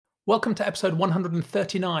Welcome to episode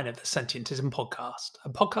 139 of the Sentientism podcast,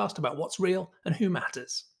 a podcast about what's real and who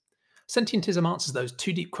matters. Sentientism answers those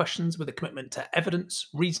two deep questions with a commitment to evidence,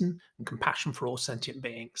 reason, and compassion for all sentient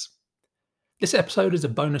beings. This episode is a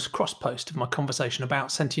bonus cross-post of my conversation about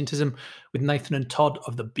Sentientism with Nathan and Todd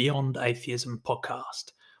of the Beyond Atheism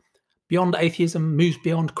podcast. Beyond Atheism moves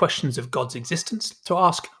beyond questions of God's existence to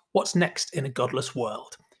ask what's next in a godless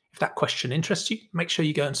world. If that question interests you, make sure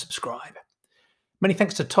you go and subscribe. Many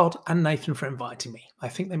thanks to Todd and Nathan for inviting me. I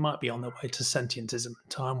think they might be on their way to Sentientism.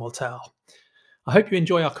 Time will tell. I hope you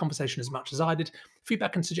enjoy our conversation as much as I did.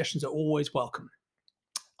 Feedback and suggestions are always welcome.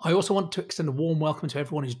 I also want to extend a warm welcome to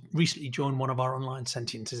everyone who's recently joined one of our online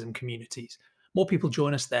Sentientism communities. More people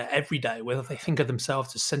join us there every day, whether they think of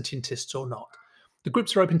themselves as sentientists or not. The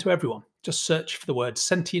groups are open to everyone. Just search for the word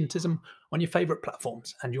Sentientism on your favourite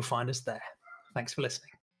platforms and you'll find us there. Thanks for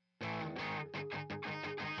listening.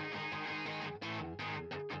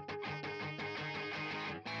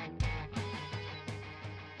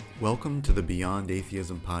 Welcome to the Beyond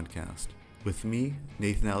Atheism podcast, with me,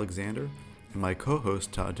 Nathan Alexander, and my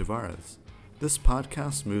co-host Todd Tavares. This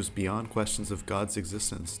podcast moves beyond questions of God's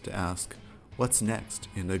existence to ask, what's next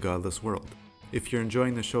in a godless world? If you're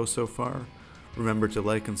enjoying the show so far, remember to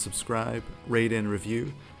like and subscribe, rate and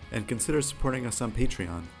review, and consider supporting us on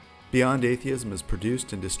Patreon. Beyond Atheism is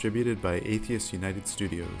produced and distributed by Atheist United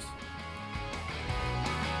Studios.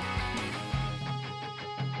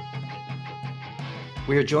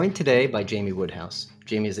 We are joined today by Jamie Woodhouse.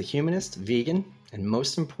 Jamie is a humanist, vegan, and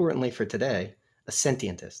most importantly for today, a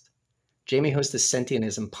sentientist. Jamie hosts the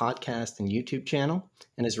Sentientism podcast and YouTube channel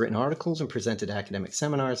and has written articles and presented academic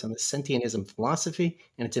seminars on the Sentientism philosophy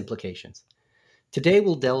and its implications. Today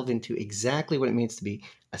we'll delve into exactly what it means to be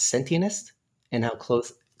a sentientist and how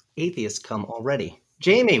close atheists come already.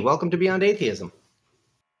 Jamie, welcome to Beyond Atheism.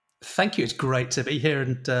 Thank you. It's great to be here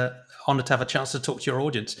and honoured to have a chance to talk to your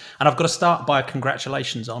audience. And I've got to start by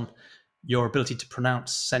congratulations on your ability to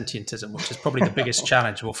pronounce sentientism, which is probably the biggest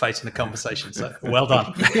challenge we'll face in the conversation. So well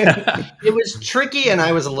done. It was tricky and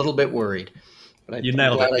I was a little bit worried. But You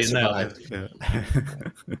nailed it. Yeah.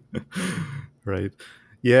 Right.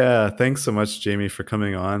 Yeah. Thanks so much, Jamie, for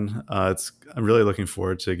coming on. I'm really looking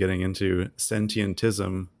forward to getting into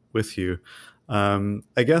sentientism with you.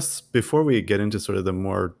 I guess before we get into sort of the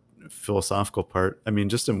more philosophical part,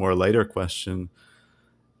 just a more lighter question.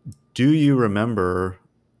 Do you remember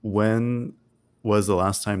when was the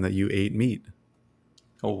last time that you ate meat?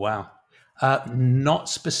 Oh, wow. Not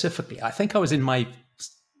specifically. I think I was in my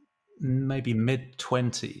maybe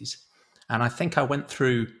mid-20s. And I think I went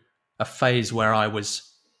through a phase where I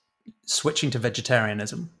was switching to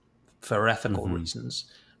vegetarianism for ethical reasons.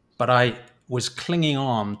 But I was clinging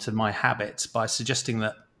on to my habits by suggesting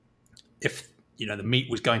that if the meat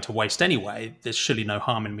was going to waste anyway, there's surely no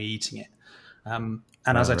harm in me eating it. And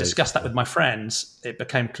as I discussed that with my friends, it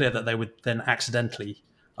became clear that they would then accidentally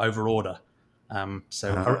overorder.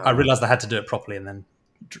 I realized I had to do it properly and then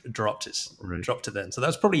dropped it then. So that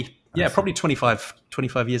was probably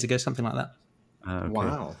 25 years ago, something like that. Okay.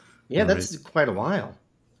 Wow. Yeah, that's quite a while.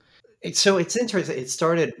 So it's interesting. It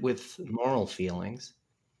started with moral feelings.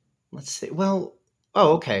 Let's see. Well,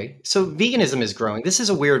 okay. So veganism is growing. This is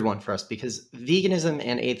a weird one for us because veganism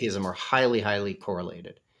and atheism are highly, highly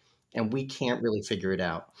correlated, and we can't really figure it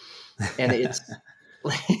out. And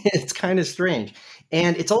it's kind of strange.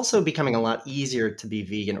 And it's also becoming a lot easier to be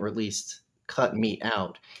vegan, or at least cut meat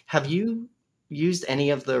out. Have you used any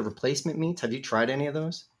of the replacement meats? Have you tried any of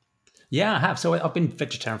those? Yeah, I have. So I've been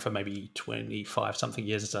vegetarian for maybe 25 something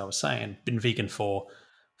years, as I was saying. Been vegan for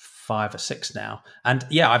 5 or 6 now, and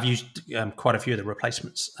I've used quite a few of the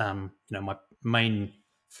replacements. My main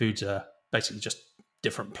foods are basically just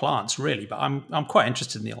different plants, really. But I'm quite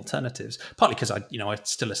interested in the alternatives, partly because I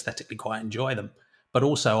still aesthetically quite enjoy them, but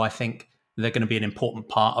also I think they're going to be an important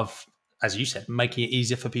part of, as you said, making it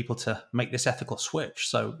easier for people to make this ethical switch.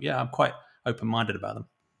 So I'm quite open-minded about them.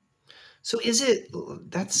 So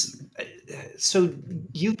so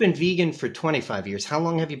you've been vegan for 25 years. How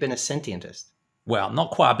long have you been a sentientist? Well, not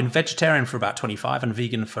quite. I've been vegetarian for about 25 and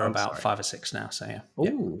vegan for about 5 or 6 now. So yeah.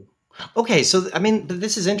 Oh, okay. So but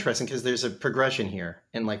this is interesting because there's a progression here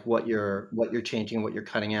in like what you're changing, what you're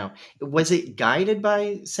cutting out. Was it guided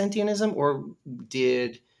by sentientism, or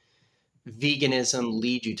did veganism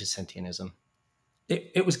lead you to sentientism?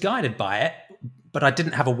 It was guided by it, but I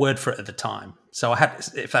didn't have a word for it at the time. So I had,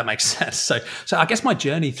 if that makes sense. So I guess my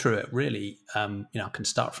journey through it really, I can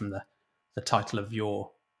start from the title of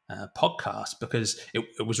your podcast, because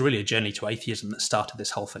it was really a journey to atheism that started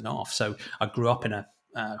this whole thing off. So I grew up in a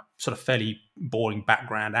sort of fairly boring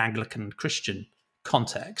background, Anglican Christian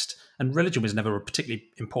context. And religion was never a particularly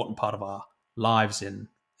important part of our lives in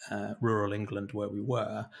rural England where we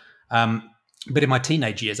were. But in my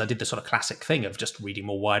teenage years, I did the sort of classic thing of just reading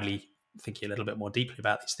more widely, thinking a little bit more deeply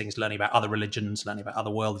about these things, learning about other religions, learning about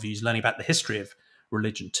other worldviews, learning about the history of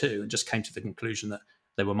religion too, and just came to the conclusion that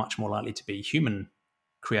they were much more likely to be human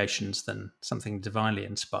creations than something divinely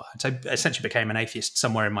inspired. So I essentially became an atheist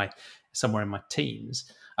somewhere in my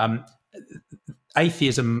teens.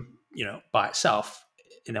 Atheism, by itself,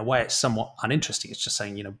 in a way, it's somewhat uninteresting. It's just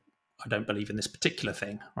saying, I don't believe in this particular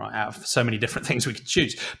thing, right? Out of so many different things we could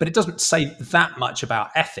choose, but it doesn't say that much about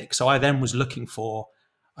ethics. So I then was looking for,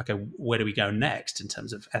 okay, where do we go next in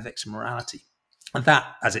terms of ethics and morality? And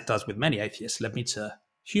that, as it does with many atheists, led me to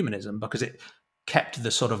humanism, because it kept the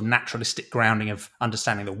sort of naturalistic grounding of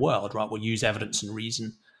understanding the world, right? We'll use evidence and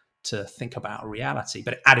reason to think about reality,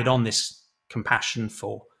 but it added on this compassion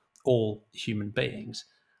for all human beings.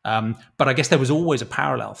 But I guess there was always a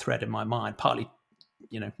parallel thread in my mind, partly,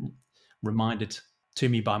 reminded to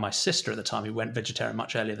me by my sister at the time, who went vegetarian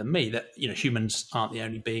much earlier than me, that humans aren't the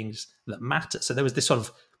only beings that matter. So there was this sort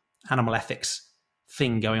of animal ethics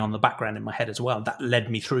thing going on in the background in my head as well. That led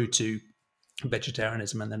me through to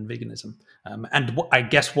vegetarianism and then veganism. I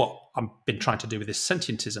guess what I've been trying to do with this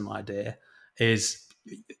sentientism idea is,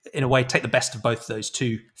 in a way, take the best of both those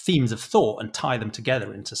two themes of thought and tie them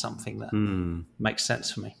together into something that makes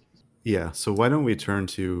sense for me. Yeah. So why don't we turn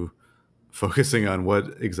to focusing on what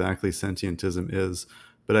exactly sentientism is?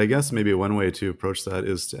 But I guess maybe one way to approach that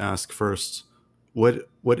is to ask first, what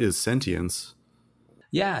is sentience?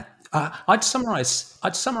 Yeah, I'd summarize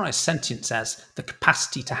sentience as the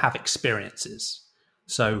capacity to have experiences.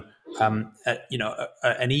 So,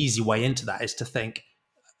 an easy way into that is to think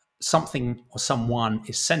something or someone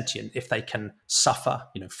is sentient if they can suffer,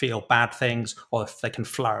 feel bad things, or if they can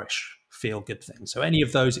flourish, feel good things. So any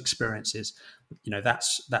of those experiences,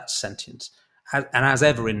 that's sentience. And as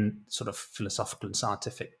ever in sort of philosophical and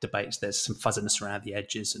scientific debates, there's some fuzziness around the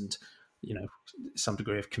edges and, some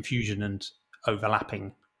degree of confusion and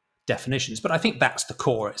overlapping definitions. But I think that's the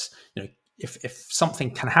core. It's, if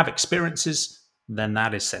something can have experiences, then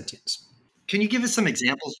that is sentience. Can you give us some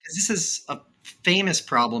examples? Because this is a famous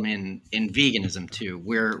problem in veganism too,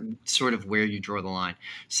 where you draw the line.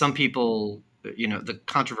 Some people, the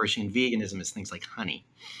controversy in veganism is things like honey.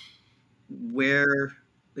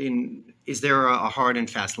 Is there a hard and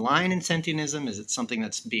fast line in sentientism? Is it something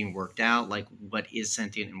that's being worked out? Like, what is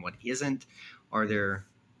sentient and what isn't? Are there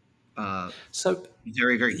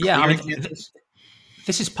very, very clear examples?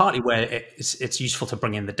 This is partly where it's useful to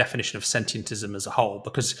bring in the definition of sentientism as a whole,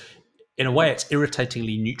 because in a way it's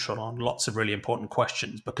irritatingly neutral on lots of really important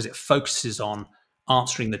questions, because it focuses on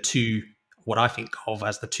answering the two, what I think of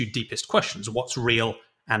as the two deepest questions: what's real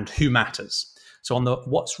and who matters. So on the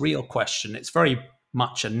what's real question, it's very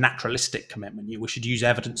much a naturalistic commitment. We should use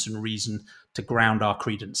evidence and reason to ground our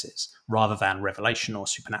credences rather than revelation or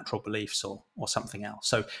supernatural beliefs or something else.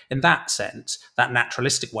 So in that sense, that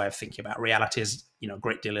naturalistic way of thinking about reality is, a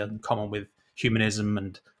great deal in common with humanism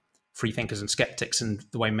and free thinkers and skeptics and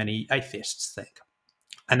the way many atheists think.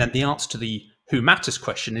 And then the answer to the who matters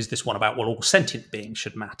question is this one about, well, all sentient beings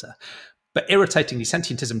should matter. But irritatingly,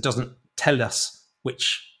 sentientism doesn't tell us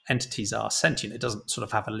which entities are sentient. It doesn't sort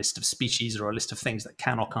of have a list of species or a list of things that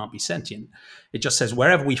can or can't be sentient. It just says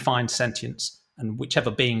wherever we find sentience and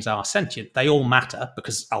whichever beings are sentient, they all matter,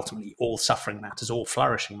 because ultimately all suffering matters, all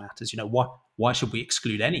flourishing matters. Why should we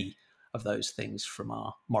exclude any of those things from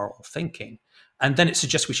our moral thinking? And then it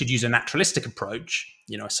suggests we should use a naturalistic approach,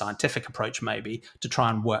 a scientific approach maybe, to try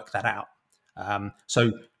and work that out.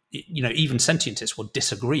 So even sentientists will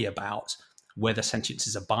disagree about whether sentience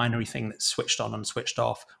is a binary thing that's switched on and switched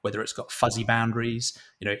off, whether it's got fuzzy boundaries,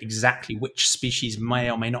 exactly which species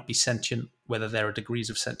may or may not be sentient, whether there are degrees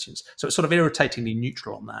of sentience. So it's sort of irritatingly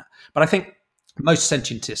neutral on that. But I think most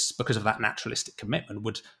sentientists, because of that naturalistic commitment,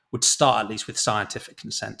 would start at least with scientific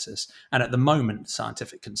consensus. And at the moment,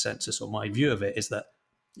 scientific consensus, or my view of it, is that,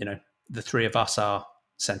 the three of us are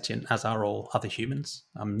sentient, as are all other humans.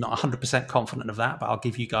 I'm not 100% confident of that, but I'll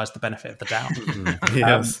give you guys the benefit of the doubt.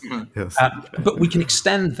 Yes. But we can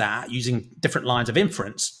extend that using different lines of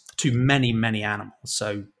inference to many, many animals.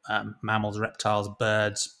 So mammals, reptiles,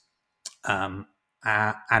 birds, and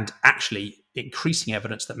actually increasing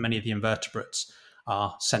evidence that many of the invertebrates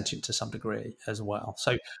are sentient to some degree as well.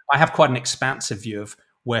 So I have quite an expansive view of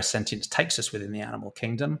where sentience takes us within the animal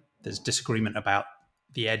kingdom. There's disagreement about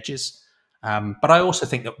the edges. But I also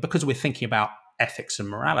think that because we're thinking about ethics and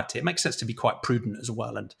morality, it makes sense to be quite prudent as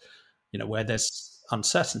well. And, where there's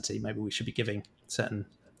uncertainty, maybe we should be giving certain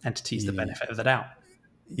entities the benefit of the doubt.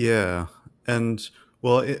 Yeah. And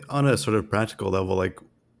Well, on a sort of practical level, like,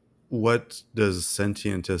 what does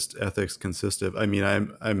sentientist ethics consist of? I mean,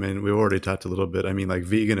 I mean, we've already talked a little bit. I mean, like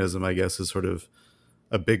veganism, I guess, is sort of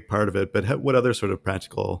a big part of it. But what other sort of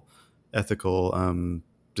practical, ethical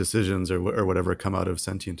decisions or whatever come out of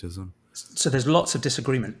sentientism? So there's lots of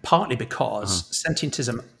disagreement, partly because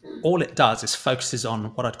sentientism, all it does is focuses on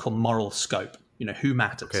what I'd call moral scope. Who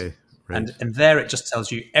matters. Okay, right. And there it just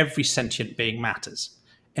tells you every sentient being matters.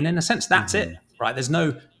 And in a sense, that's it, right? There's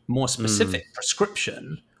no more specific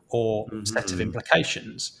prescription or set of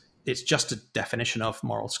implications. It's just a definition of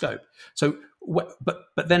moral scope. So,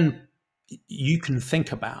 but then you can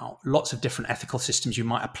think about lots of different ethical systems you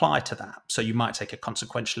might apply to that. So you might take a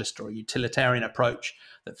consequentialist or a utilitarian approach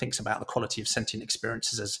that thinks about the quality of sentient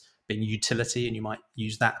experiences as being utility, and you might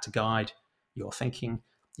use that to guide your thinking.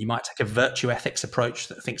 You might take a virtue ethics approach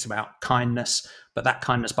that thinks about kindness, but that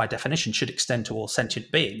kindness by definition should extend to all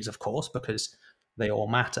sentient beings, of course, because they all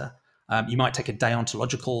matter. You might take a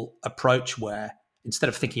deontological approach where instead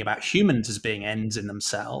of thinking about humans as being ends in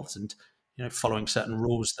themselves and following certain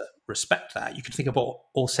rules that respect that, you could think about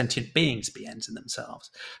all sentient beings be ends in themselves.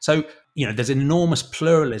 So, there's an enormous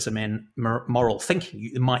pluralism in moral thinking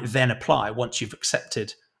you might then apply once you've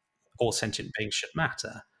accepted all sentient beings should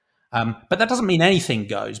matter. But that doesn't mean anything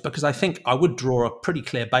goes, because I think I would draw a pretty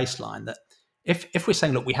clear baseline that if we're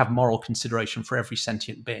saying, look, we have moral consideration for every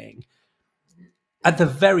sentient being, at the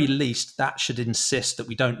very least, that should insist that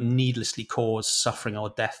we don't needlessly cause suffering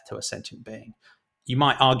or death to a sentient being. You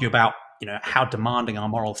might argue about, how demanding our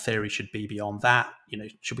moral theory should be beyond that.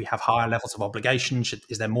 Should we have higher levels of obligation?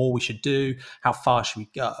 Is there more we should do? How far should we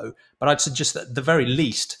go? But I'd suggest that at the very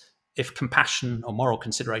least, if compassion or moral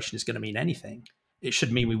consideration is going to mean anything, it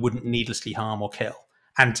should mean we wouldn't needlessly harm or kill.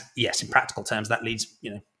 And yes, in practical terms, that leads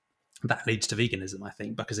to veganism, I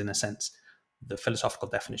think, because in a sense, the philosophical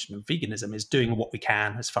definition of veganism is doing what we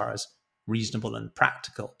can as far as reasonable and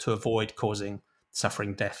practical to avoid causing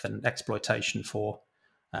suffering, death, and exploitation for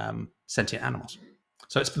sentient animals.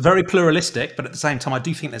 So it's very pluralistic, but at the same time, I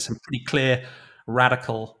do think there's some pretty clear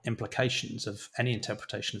radical implications of any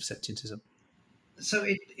interpretation of sentientism. So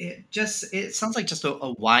it sounds like just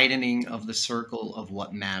a widening of the circle of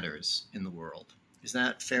what matters in the world. Is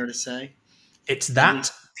that fair to say? It's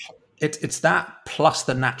that plus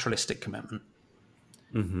the naturalistic commitment.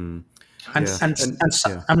 Mm-hmm.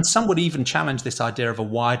 And some would even challenge this idea of a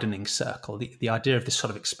widening circle. The idea of this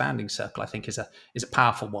sort of expanding circle, I think, is a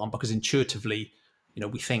powerful one, because intuitively,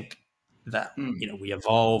 we think that we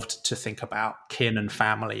evolved to think about kin and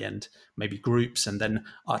family and maybe groups, and then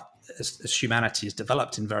as humanity has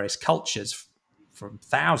developed in various cultures from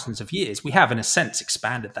thousands of years, we have in a sense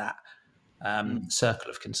expanded that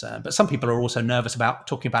circle of concern. But some people are also nervous about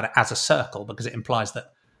talking about it as a circle, because it implies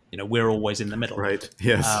that we're always in the middle. Right.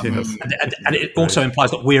 Yes. Yes. And it also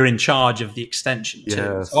implies that we're in charge of the extension too.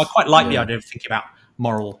 Yes. So I quite like the idea of thinking about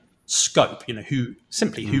moral scope, who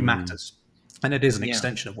matters. And it is an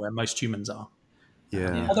extension of where most humans are.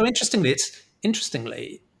 Yeah. Although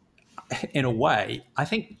interestingly, in a way, I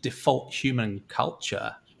think default human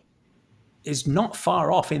culture is not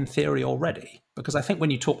far off in theory already. Because I think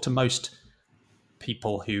when you talk to most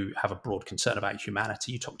people who have a broad concern about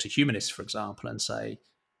humanity, you talk to humanists, for example, and say,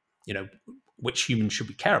 which humans should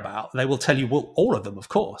we care about? They will tell you, well, all of them, of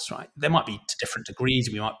course, right? There might be to different degrees,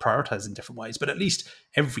 we might prioritize in different ways, but at least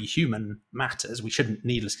every human matters. We shouldn't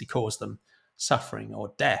needlessly cause them suffering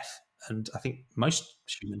or death. And I think most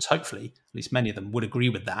humans, hopefully, at least many of them, would agree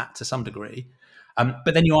with that to some degree.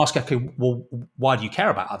 But then you ask, okay, well, why do you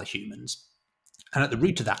care about other humans? And at the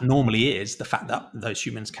root of that normally is the fact that those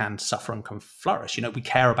humans can suffer and can flourish. We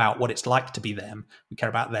care about what it's like to be them. We care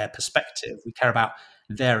about their perspective. We care about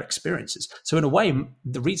their experiences. So in a way,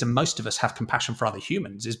 the reason most of us have compassion for other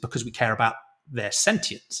humans is because we care about their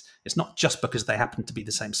sentience. It's not just because they happen to be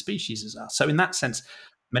the same species as us. So in that sense,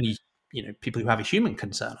 many people who have a human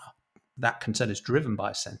concern, that concern is driven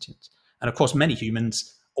by sentience. And of course, many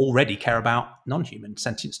humans already care about non-human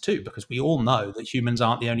sentience too, because we all know that humans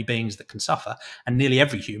aren't the only beings that can suffer, and nearly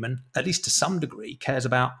every human, at least to some degree, cares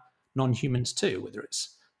about non-humans too, whether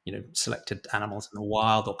it's selected animals in the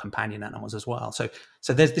wild or companion animals as well. So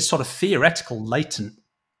there's this sort of theoretical latent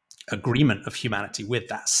agreement of humanity with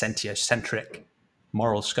that sentiocentric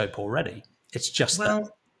moral scope already. It's just that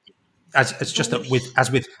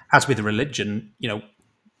as with religion,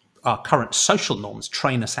 our current social norms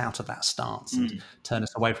train us out of that stance and turn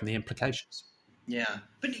us away from the implications. Yeah,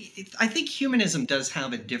 but I think humanism does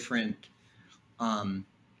have a different,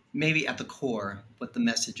 maybe at the core, what the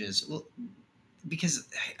message is. Well, because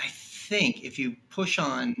I think if you push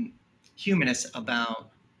on humanists about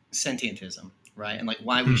sentientism, right? And like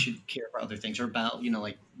why we should care for other things, or about,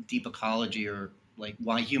 like deep ecology, or like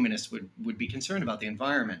why humanists would be concerned about the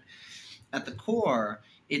environment. At the core,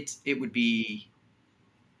 it would be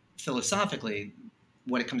philosophically,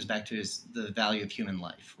 what it comes back to is the value of human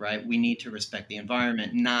life, right? We need to respect the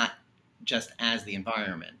environment, not just as the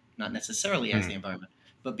environment, not necessarily as the environment,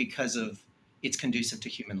 but because of it's conducive to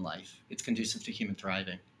human life. It's conducive to human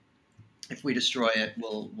thriving. If we destroy it,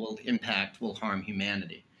 we'll harm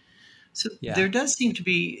humanity. So there does seem to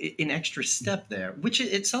be an extra step there, which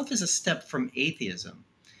itself is a step from atheism.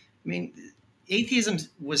 I mean, atheism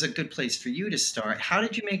was a good place for you to start. How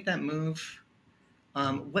did you make that move?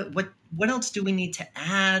 What else do we need to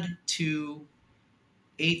add to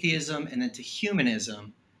atheism and then to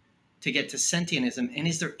humanism to get to sentientism? And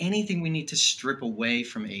is there anything we need to strip away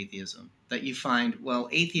from atheism that you find, well,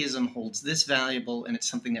 atheism holds this valuable and it's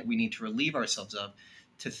something that we need to relieve ourselves of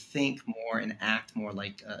to think more and act more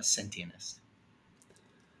like a sentientist?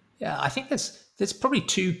 Yeah, I think there's probably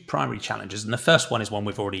two primary challenges. And the first one is one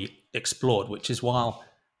we've already explored, which is while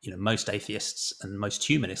most atheists and most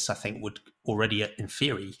humanists, I think, would already, in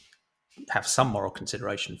theory, have some moral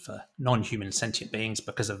consideration for non-human sentient beings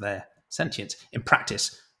because of their sentience. In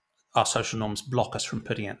practice, our social norms block us from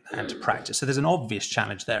putting it into practice. So there's an obvious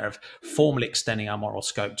challenge there of formally extending our moral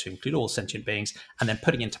scope to include all sentient beings and then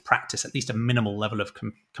putting into practice at least a minimal level of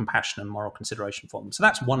compassion and moral consideration for them. So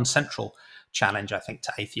that's one central challenge, I think,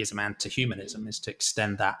 to atheism and to humanism, is to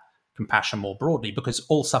extend that compassion more broadly, because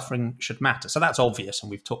all suffering should matter. So that's obvious, and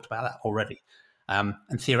we've talked about that already. And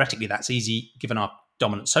theoretically, that's easy. Given our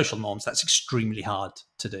dominant social norms, that's extremely hard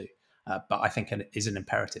to do. But I think it is an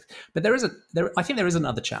imperative. But I think there is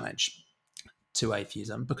another challenge to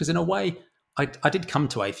atheism, because in a way, I did come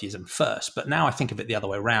to atheism first, but now I think of it the other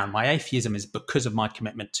way around. My atheism is because of my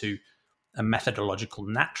commitment to a methodological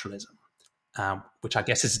naturalism, which I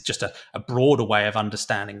guess is just a broader way of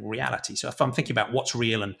understanding reality. So if I'm thinking about what's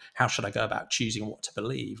real and how should I go about choosing what to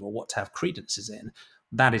believe or what to have credences in,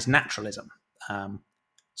 that is naturalism.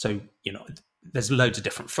 So, there's loads of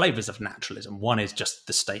different flavors of naturalism. One is just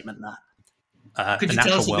the statement that could you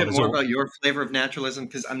tell us a bit more about your flavor of naturalism?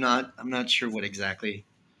 Because I'm not sure what exactly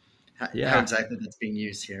how exactly that's being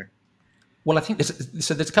used here. Well, I think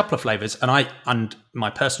there's a couple of flavors, and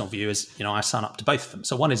my personal view is, I sign up to both of them.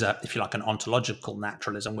 So one is if you like, an ontological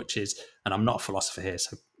naturalism, which is, and I'm not a philosopher here,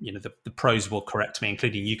 so the pros will correct me,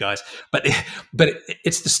 including you guys, but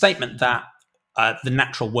it's the statement that the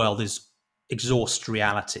natural world exhausts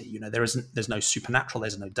reality. There's no supernatural,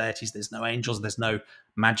 there's no deities, there's no angels, there's no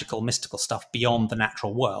magical, mystical stuff beyond the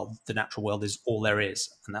natural world. The natural world is all there is,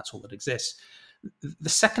 and that's all that exists. The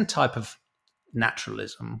second type of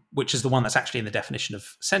naturalism, which is the one that's actually in the definition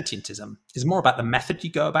of sentientism, is more about the method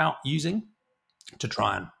you go about using to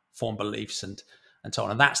try and form beliefs and so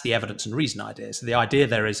on. And that's the evidence and reason idea. So the idea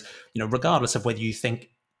there is, regardless of whether you think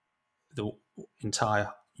the entire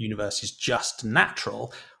universe is just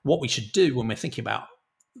natural, what we should do when we're thinking about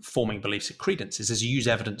forming beliefs and credences is use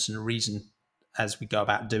evidence and reason as we go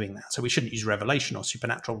about doing that. So we shouldn't use revelation or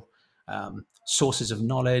supernatural sources of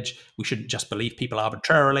knowledge. We shouldn't just believe people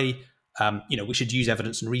arbitrarily. We should use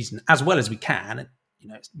evidence and reason as well as we can.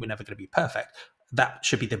 We're never going to be perfect. That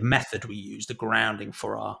should be the method we use, the grounding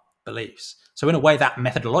for our beliefs. So in a way, that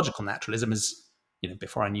methodological naturalism is,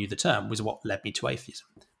 before I knew the term, was what led me to atheism.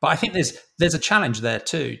 But I think there's a challenge there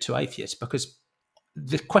too to atheists, because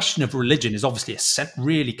the question of religion is obviously a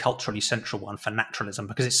really culturally central one for naturalism,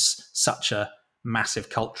 because it's such a massive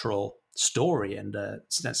cultural story and a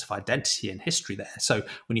sense of identity and history there. So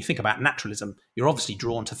when you think about naturalism, you're obviously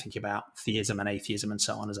drawn to thinking about theism and atheism and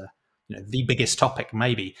so on as the biggest topic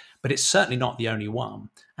maybe, but it's certainly not the only one.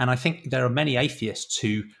 And I think there are many atheists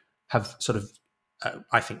who have sort of,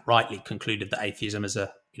 I think rightly concluded that atheism is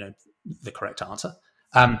the correct answer.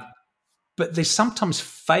 But they sometimes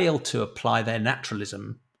fail to apply their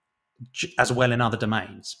naturalism as well in other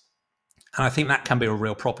domains. And I think that can be a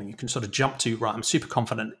real problem. You can sort of jump to, right, I'm super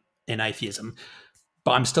confident in atheism,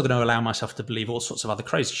 but I'm still going to allow myself to believe all sorts of other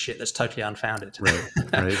crazy shit that's totally unfounded. Right.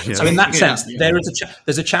 Yeah. So in that sense,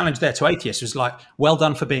 there's a challenge there to atheists who's like, well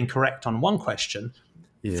done for being correct on one question.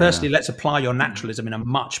 Yeah. Firstly, let's apply your naturalism in a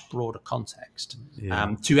much broader context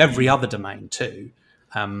to every other domain too.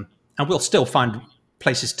 And we'll still find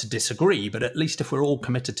places to disagree, but at least if we're all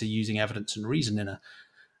committed to using evidence and reason in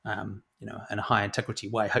a high integrity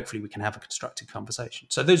way, hopefully we can have a constructive conversation.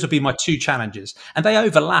 So those would be my two challenges, and they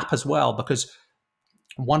overlap as well, because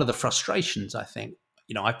one of the frustrations, I think,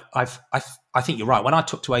 I think you're right. When I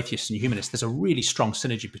talk to atheists and humanists, there's a really strong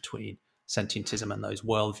synergy between sentientism and those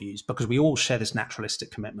worldviews, because we all share this naturalistic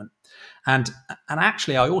commitment, and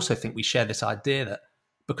actually, I also think we share this idea that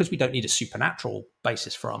because we don't need a supernatural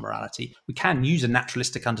basis for our morality, we can use a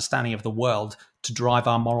naturalistic understanding of the world to drive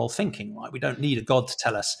our moral thinking, right? We don't need a God to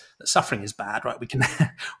tell us that suffering is bad, right? We can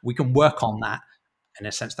we can work on that. In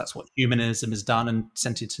a sense, that's what humanism has done, and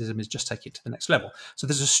sentientism is just taking it to the next level. So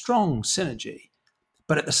there's a strong synergy.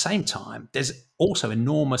 But at the same time, there's also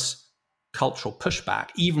enormous cultural pushback,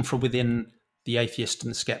 even from within the atheist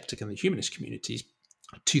and the skeptic and the humanist communities,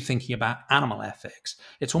 to thinking about animal ethics.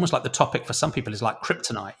 It's almost like the topic for some people is like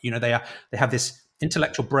kryptonite. They have this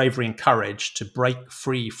intellectual bravery and courage to break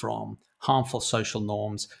free from harmful social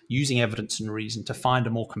norms, using evidence and reason to find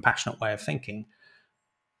a more compassionate way of thinking,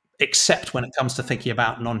 except when it comes to thinking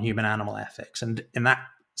about non-human animal ethics. And in that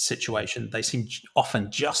situation, they seem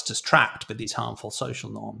often just as trapped with these harmful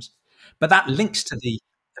social norms. But that links to the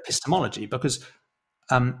epistemology, because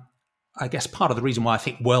I guess part of the reason why I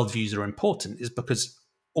think worldviews are important is because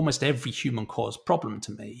almost every human caused problem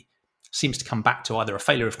to me seems to come back to either a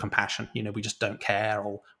failure of compassion, we just don't care,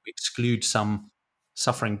 or we exclude some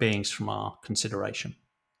suffering beings from our consideration.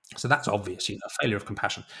 So that's obvious, a failure of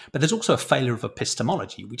compassion. But there's also a failure of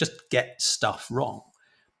epistemology. We just get stuff wrong.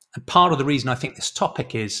 And part of the reason I think this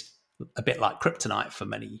topic is a bit like kryptonite for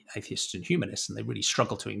many atheists and humanists, and they really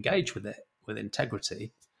struggle to engage with it with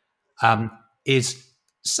integrity, is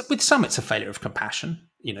with some it's a failure of compassion.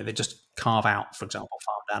 They just carve out, for example,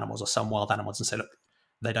 farmed animals or some wild animals and say, look,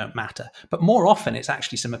 they don't matter. But more often it's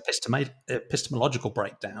actually some epistemological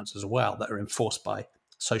breakdowns as well that are enforced by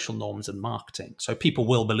social norms and marketing. So people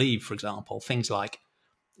will believe, for example, things like,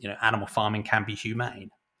 animal farming can be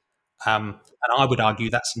humane. And I would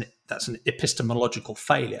argue that's an epistemological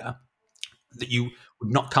failure, that you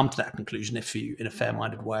would not come to that conclusion if you, in a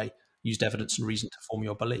fair-minded way, used evidence and reason to form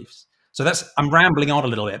your beliefs. So I'm rambling on a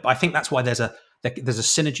little bit, but I think that's why there's a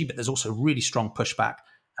synergy, but there's also really strong pushback.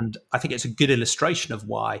 And I think it's a good illustration of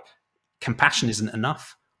why compassion isn't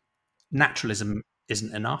enough. Naturalism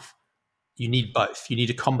isn't enough. You need both. You need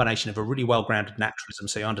a combination of a really well-grounded naturalism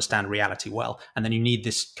so you understand reality well, and then you need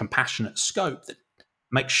this compassionate scope that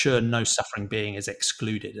makes sure no suffering being is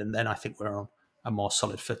excluded. And then I think we're on a more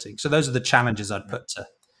solid footing. So those are the challenges I'd put to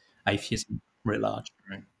atheism writ large.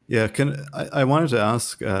 Right. Yeah, I wanted to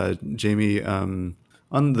ask Jamie on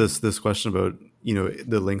this question about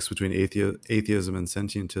the links between atheism and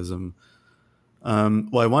sentientism.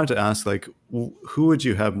 Well, I wanted to ask, like, who would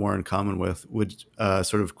you have more in common with? Would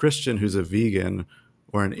sort of Christian who's a vegan,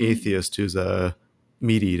 or an atheist who's a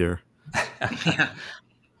meat eater?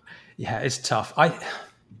 Yeah, it's tough.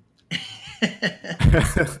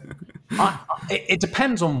 It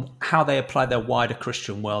depends on how they apply their wider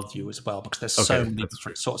Christian worldview as well, because there's so many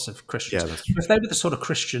different sorts of Christians. Yeah, if they were the sort of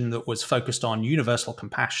Christian that was focused on universal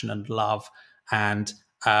compassion and love, and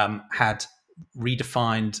had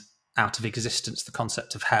redefined out of existence the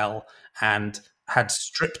concept of hell, and had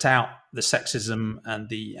stripped out the sexism and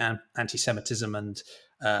the anti-Semitism and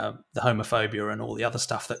the homophobia and all the other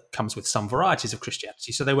stuff that comes with some varieties of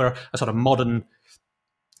Christianity. So they were a sort of modern,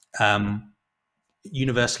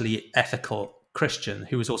 universally ethical Christian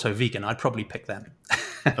who was also vegan. I'd probably pick them.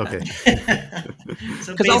 Okay.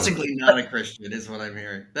 So basically not a Christian is what I'm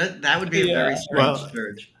hearing. That would be a very strange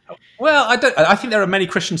church. Well, I think there are many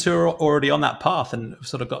Christians who are already on that path and have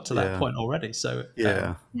sort of got to that point already. So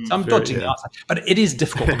so I'm dodging the answer, but it is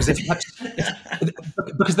difficult because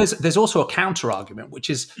because there's also a counter argument,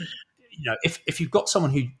 which is, if you've got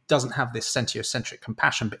someone who doesn't have this sentiocentric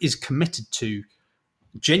compassion but is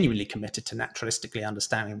genuinely committed to naturalistically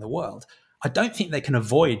understanding the world, I don't think they can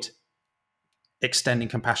avoid extending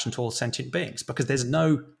compassion to all sentient beings, because there's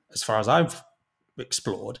no, as far as I've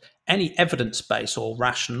explored, any evidence base or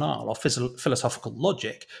rationale or philosophical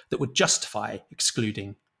logic that would justify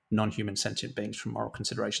excluding non-human sentient beings from moral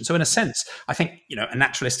consideration. So in a sense, I think, a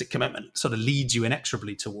naturalistic commitment sort of leads you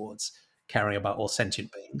inexorably towards caring about all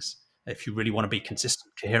sentient beings, if you really want to be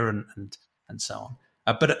consistent, coherent, and so on.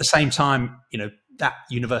 But at the same time, that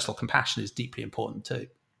universal compassion is deeply important too.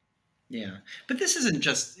 Yeah. But this isn't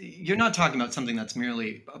just, you're not talking about something that's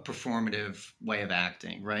merely a performative way of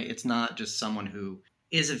acting, right? It's not just someone who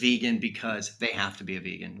is a vegan because they have to be a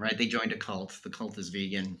vegan, right? They joined a cult. The cult is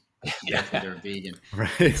vegan. Therefore they're vegan.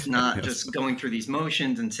 Right. It's not just going through these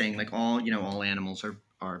motions and saying like all animals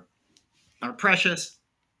are precious.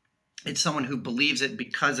 It's someone who believes it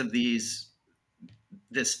because of this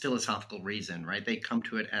philosophical reason, right? They come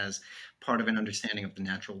to it as part of an understanding of the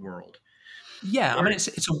natural world. Yeah, I mean, it's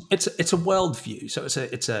a worldview, so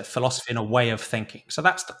it's a philosophy and a way of thinking. So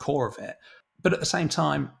that's the core of it. But at the same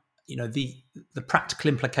time, the practical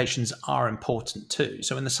implications are important too.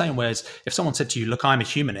 So in the same way as if someone said to you, "Look, I'm a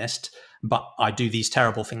humanist, but I do these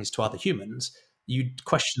terrible things to other humans," you'd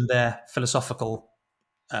question their philosophical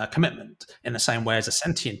commitment. In the same way as a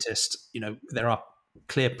sentientist, there are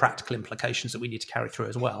clear practical implications that we need to carry through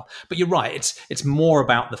as well. But you're right; it's more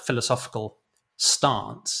about the philosophical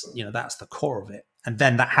stance. That's the core of it, and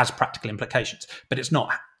then that has practical implications. But it's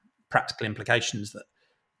not practical implications that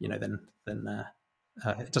it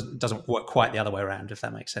doesn't work quite the other way around, if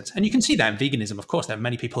that makes sense. And you can see that in veganism. Of course, there are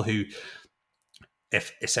many people who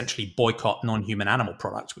essentially boycott non-human animal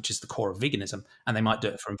products, which is the core of veganism, and they might do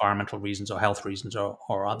it for environmental reasons or health reasons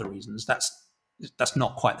or other reasons. That's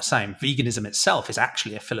not quite the same. Veganism itself is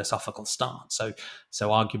actually a philosophical stance. So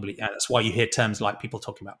arguably, that's why you hear terms like people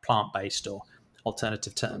talking about plant-based or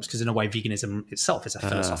alternative terms, because in a way, veganism itself is a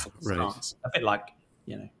philosophical stance, a bit like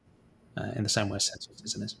in the same way as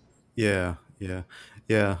sentientism is. Yeah.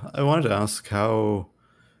 I wanted to ask how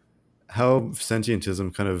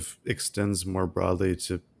sentientism kind of extends more broadly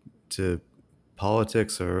to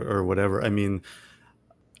politics or whatever. I mean,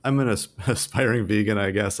 I'm an aspiring vegan, I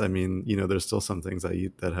guess. I mean, there's still some things I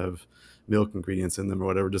eat that have milk ingredients in them or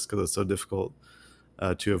whatever, just because it's so difficult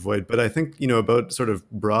to avoid. But I think, about sort of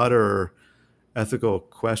broader ethical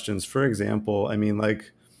questions. For example, I mean,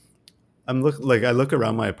 I look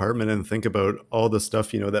around my apartment and think about all the stuff,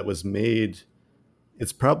 that was made.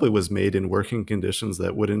 It's probably was made in working conditions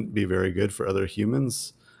that wouldn't be very good for other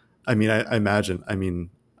humans. I mean, I imagine. I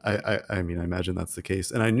imagine that's the case.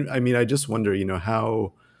 And I just wonder,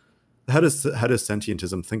 how does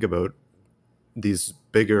sentientism think about these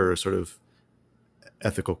bigger sort of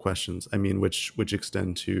ethical questions? I mean, which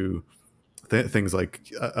extend to things like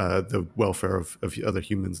the welfare of other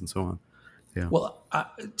humans and so on. Yeah. Well,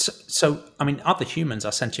 so I mean, other humans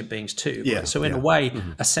are sentient beings too. Yeah. Right? So in a way,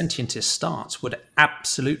 a sentientist stance would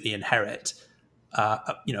absolutely inherit,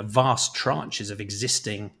 vast tranches of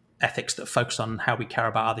existing ethics that focus on how we care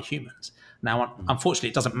about other humans. Now, unfortunately,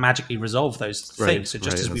 it doesn't magically resolve those things. So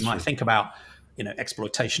just as we might think about,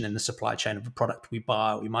 exploitation in the supply chain of a product we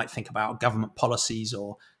buy, we might think about government policies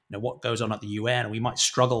or what goes on at the UN. We might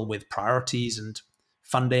struggle with priorities and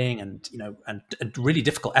funding and really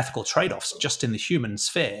difficult ethical trade-offs just in the human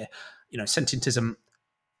sphere. Sentientism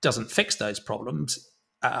doesn't fix those problems.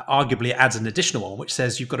 Arguably, it adds an additional one, which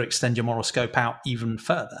says you've got to extend your moral scope out even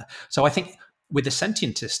further. So I think with the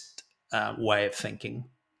sentientist way of thinking,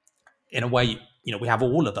 in a way, we have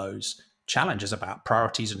all of those challenges about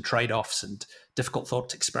priorities and trade-offs and difficult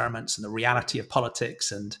thought experiments and the reality of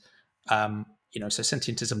politics and so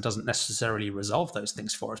sentientism doesn't necessarily resolve those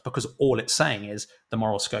things for us, because all it's saying is the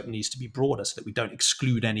moral scope needs to be broader so that we don't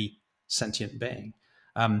exclude any sentient being.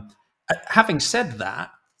 Having said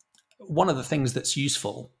that, one of the things that's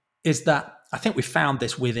useful is that I think we found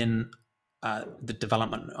this within the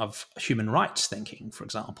development of human rights thinking, for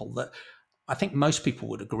example, that I think most people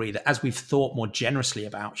would agree that as we've thought more generously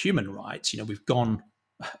about human rights, we've gone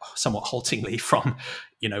somewhat haltingly from,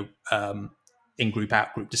 in-group,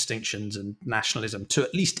 out-group distinctions and nationalism to,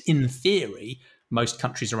 at least in theory, most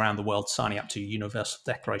countries around the world signing up to a Universal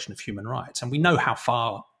Declaration of Human Rights. And we know how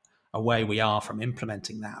far away we are from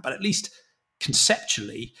implementing that. But at least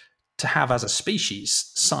conceptually, to have as a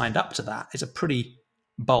species signed up to that is a pretty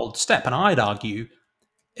bold step. And I'd argue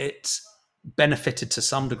it's benefited to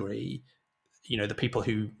some degree, the people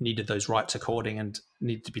who needed those rights according and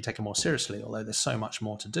needed to be taken more seriously, although there's so much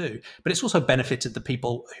more to do. But it's also benefited the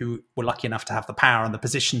people who were lucky enough to have the power and the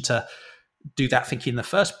position to do that thinking in the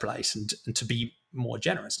first place and to be more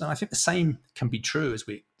generous. And I think the same can be true as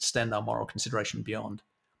we extend our moral consideration beyond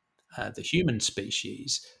the human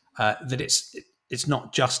species, that it's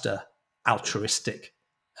not just a altruistic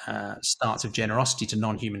stance of generosity to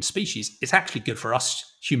non-human species. It's actually good for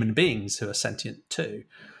us human beings who are sentient too.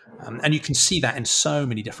 And you can see that in so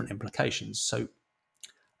many different implications. So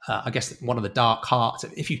I guess one of the dark hearts,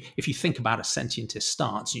 if you think about a sentientist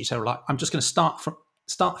stance, and you say, well, I'm just going to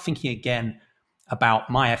start thinking again about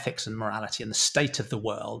my ethics and morality and the state of the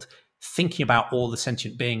world, thinking about all the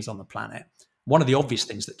sentient beings on the planet. One of the obvious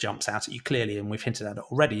things that jumps out at you clearly, and we've hinted at it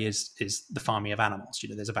already, is the farming of animals.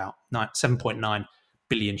 There's about 7.9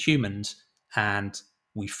 billion humans, and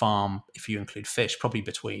we farm, if you include fish, probably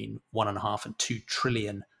between 1.5 and 2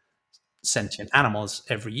 trillion sentient animals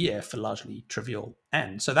every year for largely trivial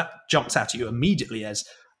ends. So that jumps out at you immediately as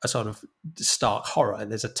a sort of stark horror.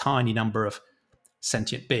 There's a tiny number of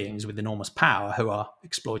sentient beings with enormous power who are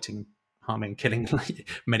exploiting, harming, killing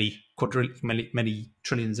many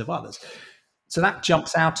trillions of others. So that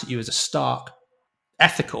jumps out at you as a stark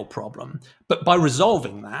ethical problem. But by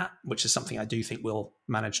resolving that, which is something I do think we'll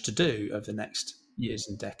manage to do over the next years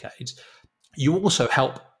and decades, you also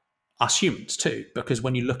help us humans too, because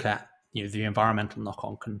when you look at the environmental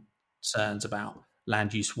knock-on concerns about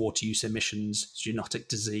land use, water use, emissions, zoonotic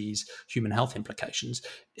disease, human health implications,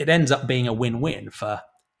 it ends up being a win-win for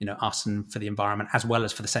us and for the environment, as well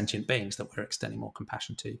as for the sentient beings that we're extending more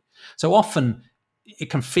compassion to. So often it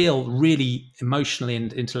can feel really emotionally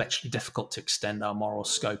and intellectually difficult to extend our moral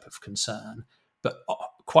scope of concern. But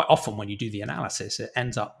quite often when you do the analysis, it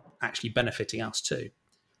ends up actually benefiting us too.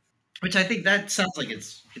 Which I think that sounds like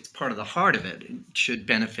it's part of the heart of it. It should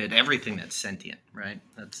benefit everything that's sentient, right?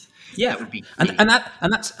 That would be key. and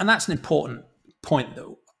that's an important point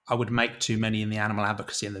that I would make to many in the animal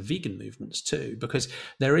advocacy and the vegan movements too, because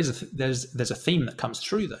there's a theme that comes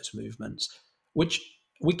through those movements, which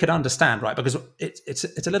we could understand, right? Because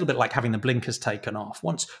it's a little bit like having the blinkers taken off.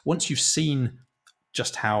 Once you've seen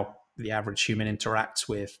just how the average human interacts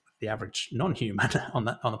with the average non-human on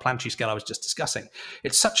the planetary scale I was just discussing,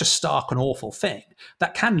 it's such a stark and awful thing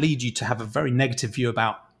that can lead you to have a very negative view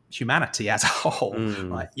about humanity as a whole,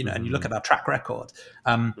 right? And you look at our track record.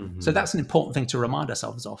 So that's an important thing to remind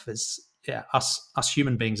ourselves of: is us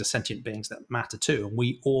human beings are sentient beings that matter too, and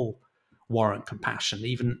we all warrant compassion,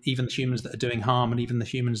 even the humans that are doing harm, and even the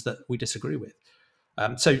humans that we disagree with.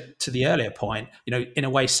 So to the earlier point, in a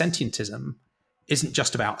way, sentientism isn't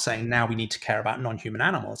just about saying now we need to care about non-human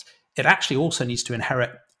animals. It actually also needs to inherit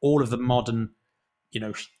all of the modern,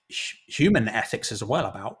 human ethics as well,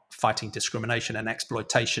 about fighting discrimination and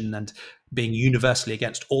exploitation and being universally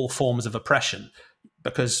against all forms of oppression,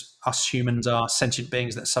 because us humans are sentient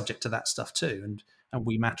beings that are subject to that stuff too, and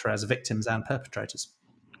we matter as victims and perpetrators.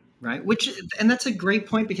 Right. And that's a great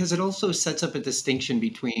point, because it also sets up a distinction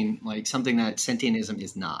between like something that sentientism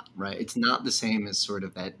is not, right? It's not the same as sort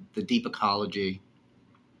of the deep ecology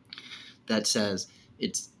that says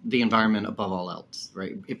it's the environment above all else,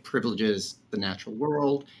 right? It privileges the natural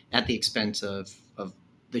world at the expense of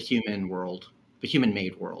the human world, the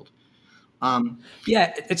human-made world.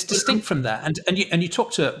 It's distinct from that. And you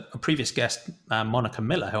talked to a previous guest, Monica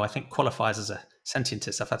Miller, who I think qualifies as a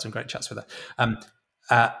sentientist. I've had some great chats with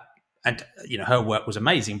her. And her work was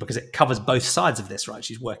amazing because it covers both sides of this, right?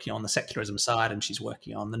 She's working on the secularism side and she's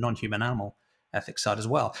working on the non-human animal ethics side as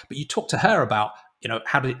well. But you talk to her about,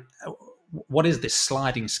 what is this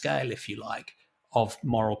sliding scale, if you like, of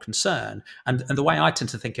moral concern? And the way I tend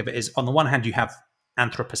to think of it is, on the one hand, you have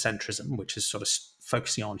anthropocentrism, which is sort of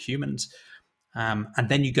focusing on humans. And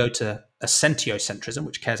then you go to a sentiocentrism,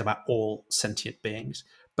 which cares about all sentient beings.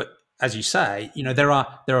 But as you say, there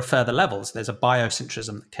are further levels. There's a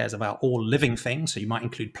biocentrism that cares about all living things. So you might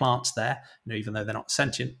include plants there, even though they're not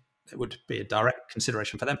sentient, it would be a direct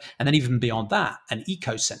consideration for them. And then even beyond that, an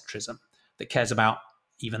ecocentrism that cares about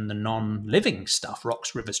even the non-living stuff,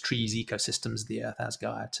 rocks, rivers, trees, ecosystems, the earth as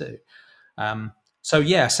Gaia too. So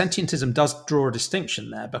sentientism does draw a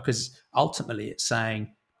distinction there, because ultimately it's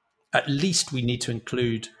saying at least we need to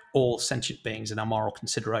include all sentient beings in our moral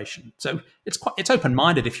consideration. So it's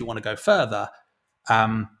open-minded if you want to go further,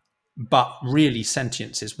 but really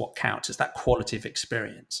sentience is what counts. It's that quality of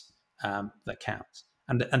experience that counts.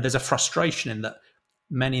 And there's a frustration in that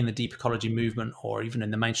many in the deep ecology movement, or even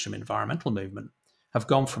in the mainstream environmental movement, have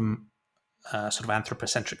gone from sort of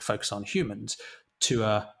anthropocentric focus on humans to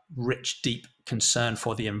a rich, deep concern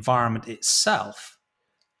for the environment itself.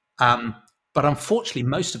 But unfortunately,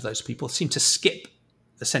 most of those people seem to skip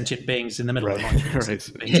the sentient beings in the middle of the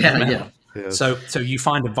line. Right. So you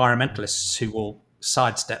find environmentalists who will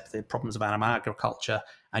sidestep the problems of animal agriculture,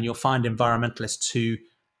 and you'll find environmentalists who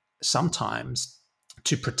sometimes,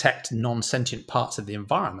 to protect non-sentient parts of the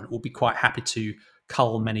environment, will be quite happy to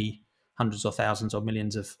cull many hundreds or thousands or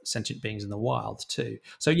millions of sentient beings in the wild too.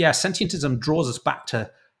 So sentientism draws us back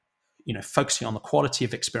to focusing on the quality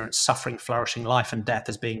of experience, suffering, flourishing, life and death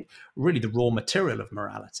as being really the raw material of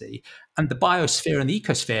morality. And the biosphere and the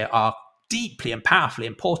ecosphere are deeply and powerfully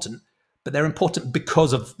important, but they're important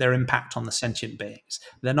because of their impact on the sentient beings.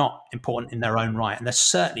 They're not important in their own right, and they're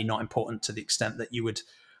certainly not important to the extent that you would,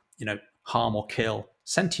 harm or kill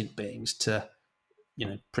sentient beings to,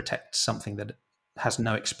 protect something that has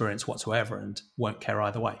no experience whatsoever and won't care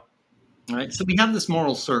either way. All right. So we have this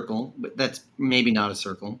moral circle, but that's maybe not a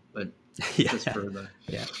circle, but just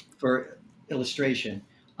for illustration.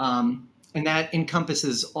 And that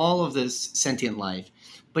encompasses all of this sentient life.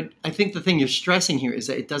 But I think the thing you're stressing here is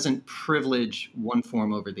that it doesn't privilege one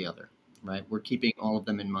form over the other, right? We're keeping all of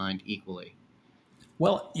them in mind equally.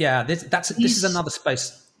 Well, this is another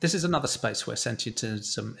space. This is another space where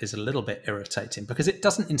sentientism is a little bit irritating, because it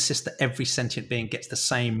doesn't insist that every sentient being gets the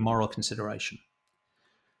same moral consideration.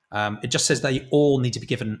 It just says they all need to be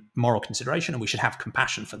given moral consideration and we should have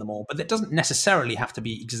compassion for them all, but it doesn't necessarily have to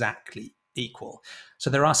be exactly equal. So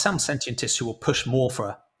there are some sentientists who will push more for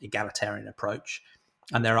an egalitarian approach,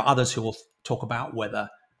 And there are others who will talk about whether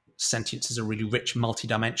sentience is a really rich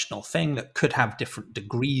multidimensional thing that could have different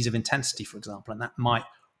degrees of intensity, for example, and that might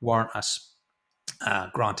warrant us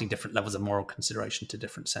granting different levels of moral consideration to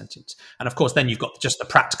different sentience. And of course, then you've got just the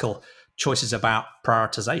practical choices about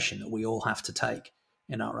prioritization that we all have to take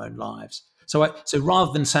in our own lives. So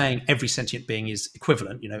rather than saying every sentient being is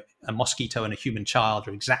equivalent, a mosquito and a human child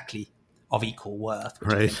are exactly of equal worth.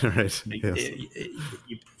 Right. Yes.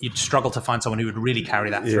 You'd struggle to find someone who would really carry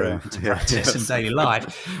that through to practice in daily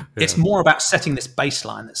life. It's more about setting this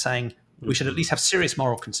baseline that's saying we should at least have serious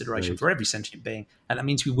moral consideration for every sentient being, and that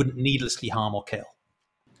means we wouldn't needlessly harm or kill.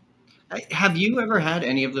 Have you ever had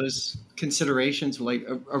any of those considerations, like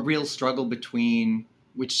a real struggle between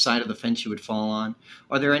which side of the fence you would fall on?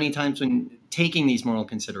 Are there any times when taking these moral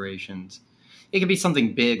considerations, it could be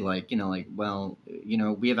something big, like,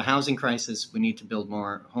 we have a housing crisis. We need to build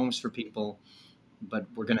more homes for people, but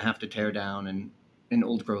we're going to have to tear down an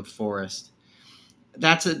old growth forest.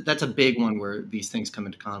 That's a big one where these things come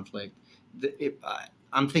into conflict.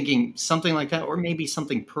 I'm thinking something like that, or maybe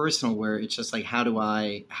something personal where it's just like, how do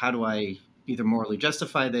I either morally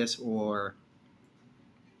justify this, or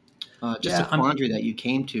a quandary that you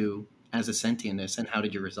came to as a sentientist, and how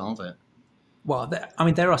did you resolve it? Well,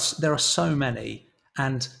 there are so many,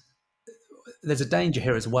 and there's a danger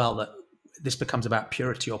here as well that this becomes about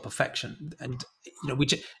purity or perfection, and we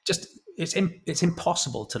just it's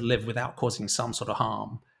impossible to live without causing some sort of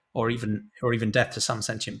harm or even death to some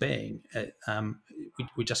sentient being.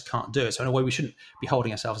 We just can't do it. So in a way, we shouldn't be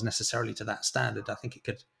holding ourselves necessarily to that standard. I think it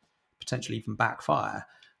could potentially even backfire.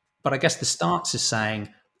 But I guess the stance is saying,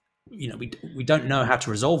 we don't know how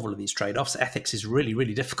to resolve all of these trade-offs. Ethics is really,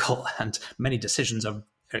 really difficult, and many decisions are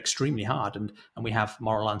extremely hard, and we have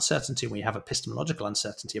moral uncertainty, we have epistemological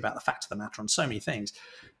uncertainty about the fact of the matter on so many things.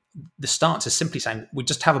 The stance is simply saying we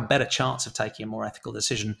just have a better chance of taking a more ethical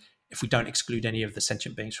decision if we don't exclude any of the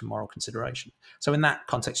sentient beings from moral consideration. So in that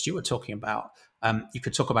context you were talking about, you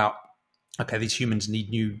could talk about, okay, these humans need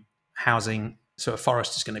new housing, so a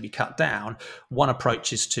forest is going to be cut down. One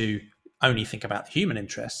approach is to only think about the human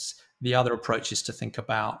interests. The other approach is to think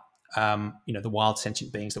about the wild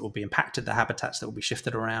sentient beings that will be impacted, the habitats that will be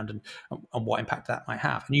shifted around, and what impact that might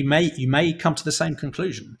have. And you may come to the same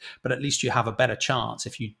conclusion, but at least you have a better chance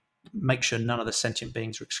if you make sure none of the sentient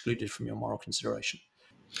beings are excluded from your moral consideration.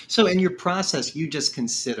 So in your process, you just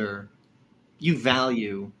you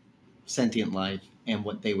value sentient life and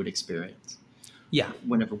what they would experience. Yeah.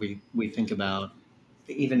 Whenever we think about,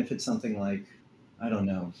 even if it's something like, I don't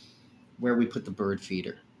know, where we put the bird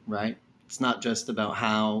feeder, right? It's not just about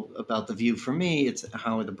the view for me, it's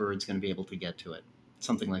how are the birds going to be able to get to it?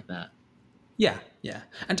 Something like that. Yeah.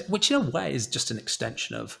 And which in a way is just an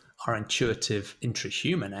extension of our intuitive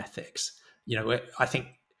intrahuman ethics. I think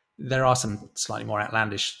there are some slightly more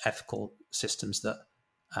outlandish ethical systems that,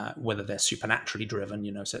 whether they're supernaturally driven,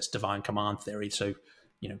 so it's divine command theory. So,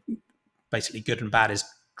 basically good and bad is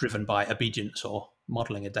driven by obedience or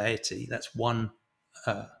modeling a deity. That's one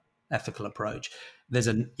ethical approach. There's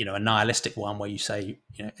a nihilistic one where you say,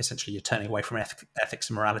 essentially you're turning away from ethics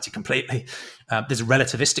and morality completely. There's a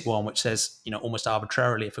relativistic one which says, almost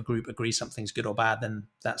arbitrarily, if a group agrees something's good or bad, then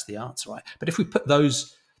that's the answer, right? But if we put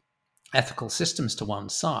those ethical systems to one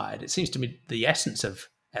side, it seems to me the essence of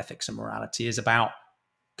ethics and morality is about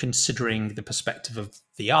considering the perspective of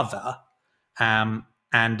the other,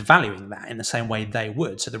 and valuing that in the same way they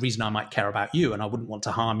would. So the reason I might care about you and I wouldn't want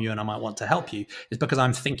to harm you and I might want to help you is because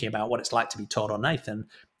I'm thinking about what it's like to be Todd or Nathan,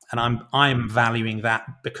 and I'm valuing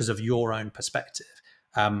that because of your own perspective.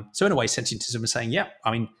 So in a way, sentientism is saying,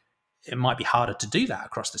 it might be harder to do that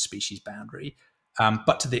across the species boundary,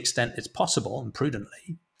 but to the extent it's possible and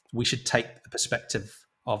prudently, we should take the perspective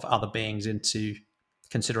of other beings into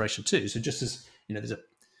consideration too. So just as, there's a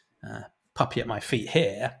puppy at my feet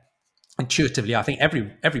here, intuitively, I think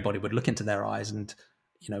everybody would look into their eyes, and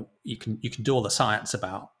you can do all the science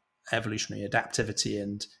about evolutionary adaptivity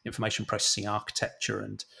and information processing architecture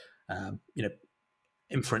and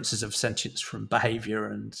inferences of sentience from behavior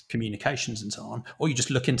and communications and so on, or you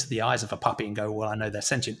just look into the eyes of a puppy and go, well, I know they're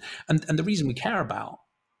sentient. And the reason we care about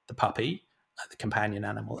the puppy, the companion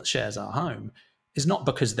animal that shares our home, is not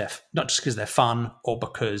just because they're fun or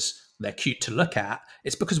because they're cute to look at.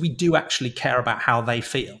 It's because we do actually care about how they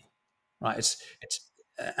feel. Right,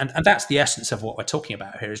 and that's the essence of what we're talking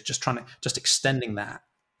about here, is just extending that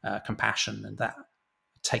compassion and that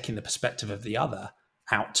taking the perspective of the other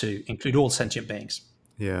out to include all sentient beings.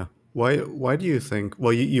 Yeah. Why do you think?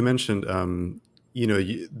 Well, you mentioned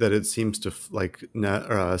that it seems to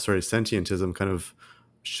sentientism kind of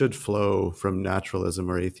should flow from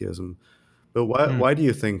naturalism or atheism, But why do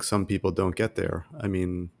you think some people don't get there? I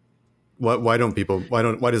mean, why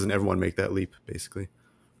doesn't everyone make that leap, basically?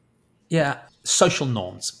 Yeah, social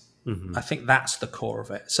norms. Mm-hmm. I think that's the core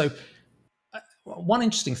of it. So one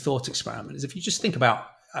interesting thought experiment is if you just think about,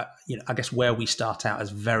 I guess where we start out as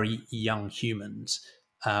very young humans.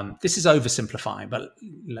 This is oversimplifying, but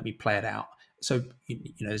let me play it out. So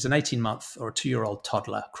there's an 18-month or a 2-year-old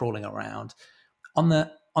toddler crawling around. On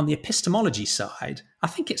the epistemology side, I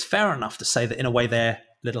think it's fair enough to say that in a way they're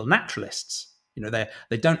little naturalists.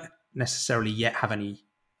 They don't necessarily yet have any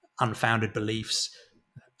unfounded beliefs.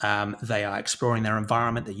 They are exploring their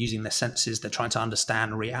environment. They're using their senses. They're trying to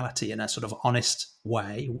understand reality in a sort of honest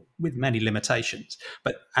way with many limitations.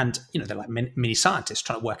 They're like mini scientists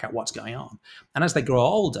trying to work out what's going on. And as they grow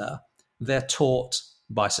older, they're taught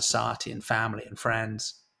by society and family and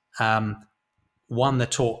friends. One, they're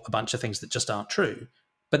taught a bunch of things that just aren't true,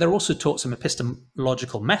 but they're also taught some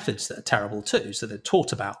epistemological methods that are terrible too. So they're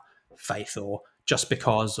taught about faith or just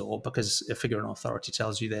because, or because a figure in authority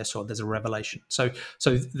tells you this, or there's a revelation. So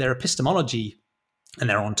their epistemology and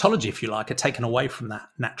their ontology, if you like, are taken away from that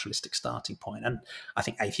naturalistic starting point. And I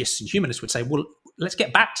think atheists and humanists would say, well, let's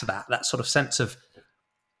get back to that sort of sense of,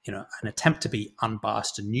 an attempt to be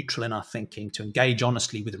unbiased and neutral in our thinking, to engage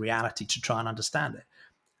honestly with reality, to try and understand it.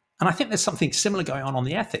 And I think there's something similar going on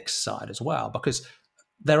the ethics side as well, because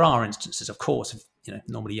there are instances, of course, of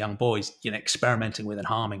normally young boys experimenting with and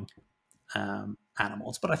harming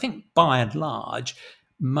animals. But I think by and large,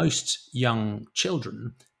 most young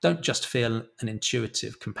children don't just feel an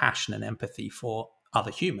intuitive compassion and empathy for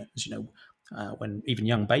other humans. When even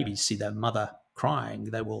young babies see their mother crying,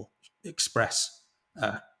 they will express,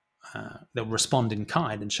 they'll respond in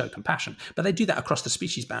kind and show compassion. But they do that across the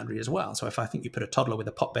species boundary as well. So if I think you put a toddler with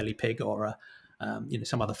a potbelly pig or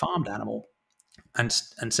some other farmed animal, and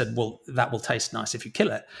said, well, that will taste nice if you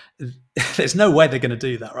kill it. There's no way they're going to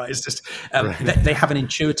do that, right? It's just right. They have an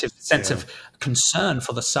intuitive sense of concern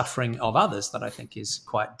for the suffering of others that I think is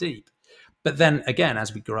quite deep. But then again,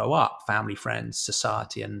 as we grow up, family, friends,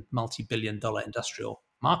 society, and multi-billion-dollar industrial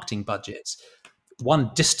marketing budgets,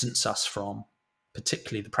 one, distance us from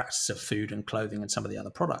particularly the practice of food and clothing and some of the other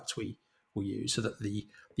products we use, so that the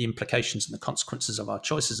implications and the consequences of our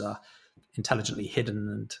choices are intelligently hidden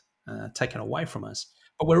and taken away from us.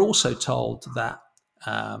 But we're also told that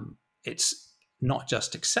it's not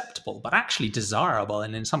just acceptable, but actually desirable,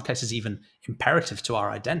 and in some cases even imperative to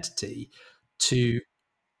our identity, to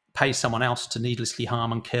pay someone else to needlessly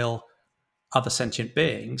harm and kill other sentient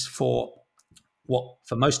beings for what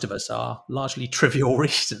for most of us are largely trivial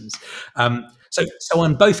reasons. So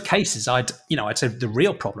in both cases, I'd say the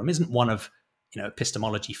real problem isn't one of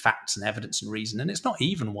epistemology, facts and evidence and reason. And it's not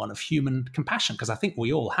even one of human compassion, because I think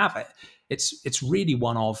we all have it. It's really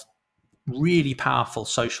one of really powerful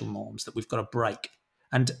social norms that we've got to break.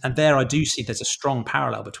 And there I do see there's a strong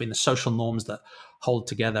parallel between the social norms that hold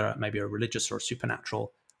together maybe a religious or a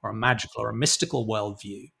supernatural or a magical or a mystical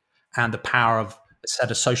worldview, and the power of a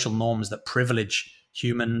set of social norms that privilege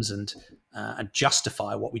humans and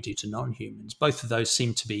justify what we do to non-humans. Both of those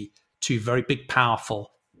seem to be two very big,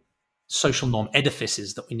 powerful social norm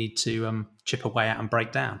edifices that we need to chip away at and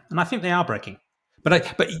break down. And I think they are breaking.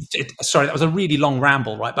 Sorry, that was a really long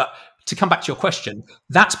ramble, right? But to come back to your question,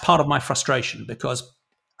 that's part of my frustration, because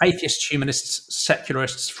atheists, humanists,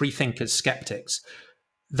 secularists, free thinkers, skeptics,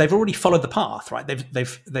 they've already followed the path, right?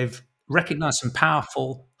 They've recognized some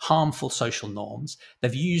powerful, harmful social norms.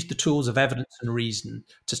 They've used the tools of evidence and reason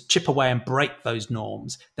to chip away and break those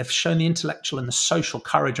norms. They've shown the intellectual and the social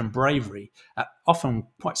courage and bravery, at often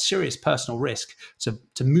quite serious personal risk,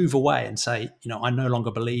 to move away and say, I no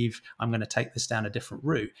longer believe, I'm going to take this down a different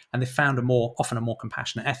route. And they've found often a more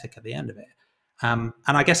compassionate ethic at the end of it. And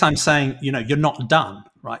I guess I'm saying, you're not done,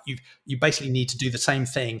 right? You basically need to do the same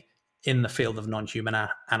thing in the field of non-human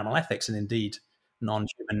animal ethics, and indeed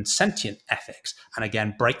non-human sentient ethics, and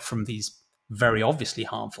again break from these very obviously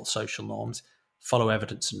harmful social norms, follow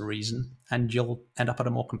evidence and reason, and you'll end up at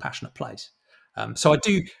a more compassionate place. So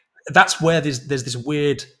that's where there's this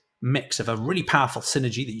weird mix of a really powerful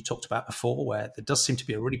synergy that you talked about before, where there does seem to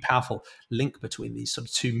be a really powerful link between these sort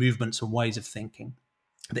of two movements and ways of thinking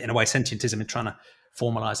that in a way sentientism is trying to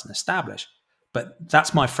formalize and establish. But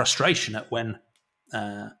that's my frustration at when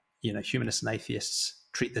humanists and atheists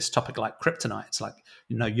treat this topic like kryptonite. It's like,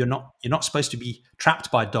 you're not supposed to be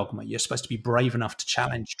trapped by dogma. You're supposed to be brave enough to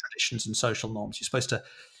challenge traditions and social norms. You're supposed to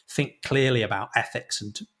think clearly about ethics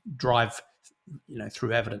and drive,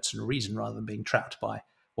 through evidence and reason, rather than being trapped by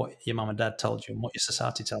what your mum and dad told you and what your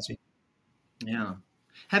society tells you. Yeah.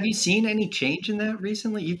 Have you seen any change in that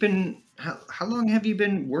recently? How long have you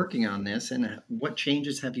been working on this, and what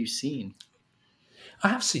changes have you seen? I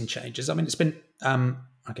have seen changes. I mean, it's been,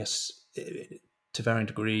 I guess, to varying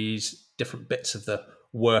degrees, different bits of the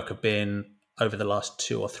work have been over the last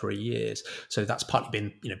 2 or 3 years. So that's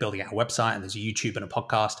partly been, building out a website, and there's a YouTube and a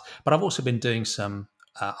podcast. But I've also been doing some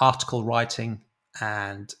article writing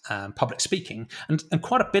and public speaking, and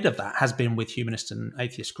quite a bit of that has been with humanist and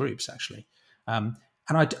atheist groups, actually. And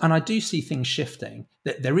I do see things shifting.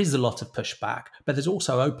 There is a lot of pushback, but there's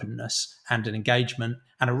also openness and an engagement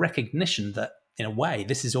and a recognition that, in a way,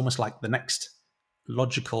 this is almost like the next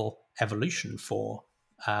logical evolution for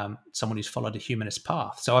someone who's followed a humanist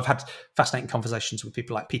path. So I've had fascinating conversations with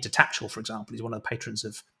people like Peter Tatchell, for example. He's one of the patrons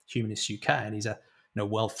of Humanists UK, and he's a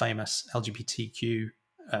world famous LGBTQ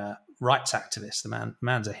rights activist. The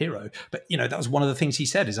man's a hero. But that was one of the things he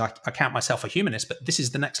said: is I count myself a humanist, but this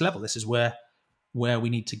is the next level. This is where we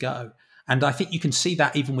need to go. And I think you can see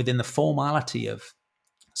that even within the formality of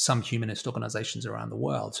some humanist organizations around the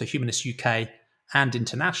world. So Humanists UK and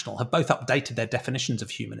International have both updated their definitions of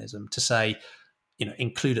humanism to say,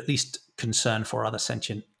 include at least concern for other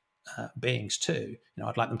sentient beings too.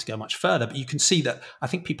 I'd like them to go much further, but you can see that I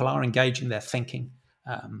think people are engaging their thinking.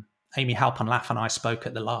 Amy Halpern-Laff and I spoke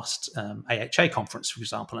at the last AHA conference, for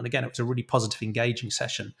example, and again, it was a really positive, engaging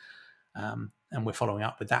session. And we're following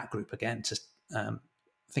up with that group again to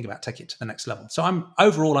think about taking it to the next level. So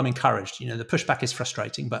I'm encouraged. The pushback is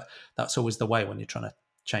frustrating, but that's always the way when you're trying to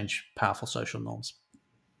change powerful social norms.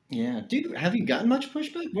 Yeah. Have you gotten much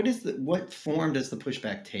pushback? What form does the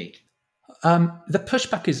pushback take? The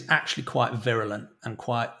pushback is actually quite virulent and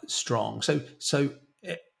quite strong. So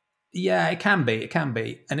it can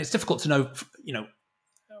be, and it's difficult to know,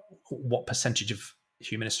 what percentage of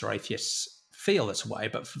humanists or atheists feel this way,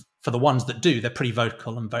 but for the ones that do, they're pretty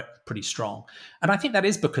vocal and pretty strong. And I think that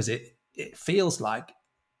is because it feels like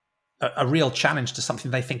a real challenge to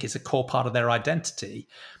something they think is a core part of their identity.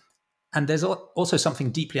 And there's also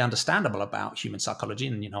something deeply understandable about human psychology.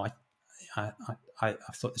 And, I've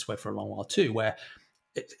thought this way for a long while too, where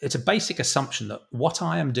it's a basic assumption that what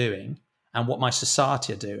I am doing and what my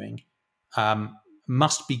society are doing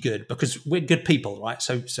must be good, because we're good people, right?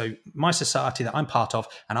 So my society that I'm part of,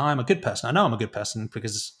 and I'm a good person. I know I'm a good person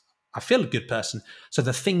because I feel a good person. So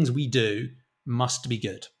the things we do must be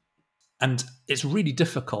good. And it's really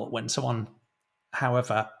difficult when someone,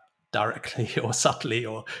 however directly or subtly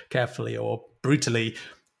or carefully or brutally,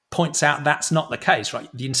 points out that's not the case, right?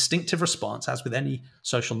 The instinctive response, as with any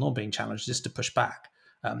social norm being challenged, is to push back.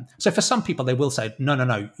 So for some people, they will say,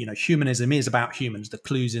 no, humanism is about humans. The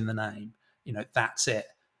clue's in the name. That's it.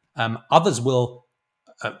 Others will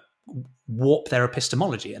warp their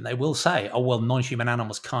epistemology, and they will say, oh, well, non-human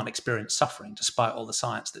animals can't experience suffering, despite all the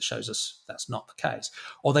science that shows us that's not the case.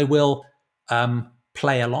 Or they will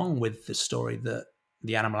play along with the story that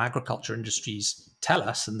the animal agriculture industries tell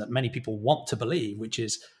us, and that many people want to believe, which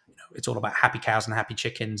is, it's all about happy cows and happy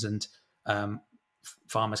chickens, and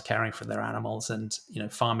farmers caring for their animals, and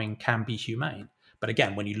farming can be humane. But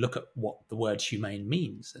again, when you look at what the word humane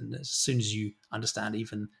means, and as soon as you understand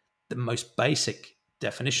even the most basic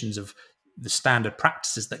definitions of the standard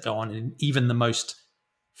practices that go on in even the most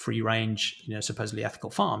free range, supposedly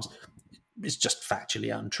ethical farms, it's just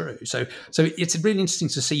factually untrue. So it's really interesting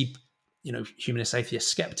to see, humanist atheist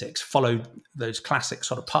skeptics follow those classic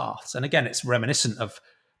sort of paths. And again, it's reminiscent of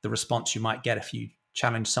the response you might get if you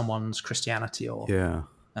challenge someone's Christianity or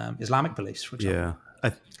Islamic beliefs, for example. Yeah.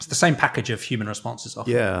 It's the same package of human responses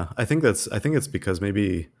often. Yeah, I think it's because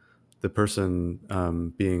maybe the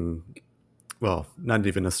person being, well, not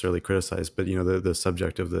even necessarily criticized, but the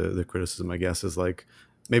subject of the criticism, I guess, is like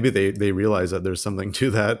maybe they realize that there's something to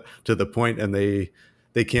that, to the point, and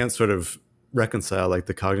they can't sort of reconcile like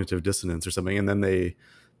the cognitive dissonance or something, and then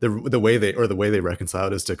the way they reconcile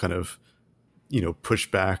it is to kind of push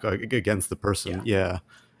back against the person. Yeah.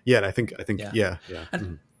 And I think yeah.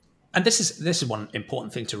 And this is one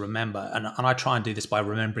important thing to remember, and I try and do this by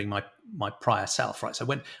remembering my prior self, right? So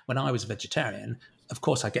when I was a vegetarian, of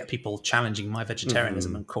course I get people challenging my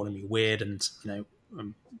vegetarianism and calling me weird, and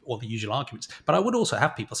all the usual arguments. But I would also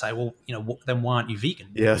have people say, well, then why aren't you vegan?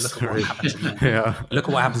 Yes, look at what happens in look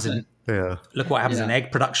at what happens in look what happens in egg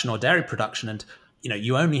production or dairy production, and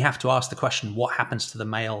you only have to ask the question, what happens to the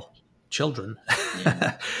male children,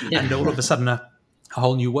 and all of a sudden a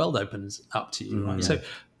whole new world opens up to you, right? So.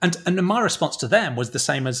 And my response to them was the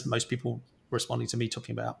same as most people responding to me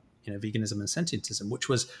talking about, veganism and sentientism, which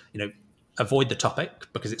was, avoid the topic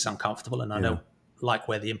because it's uncomfortable, and I don't like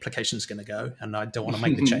where the implication is going to go, and I don't want to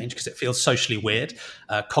make the change because it feels socially weird.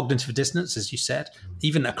 Cognitive dissonance, as you said,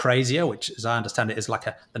 even acrasia, which, as I understand it, is like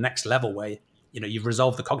the next level where you've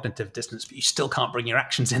resolved the cognitive dissonance, but you still can't bring your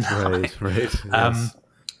actions in. Right. Yes.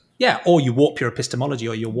 yeah, or you warp your epistemology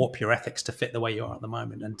or you warp your ethics to fit the way you are at the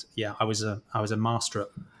moment. And yeah, I was a master at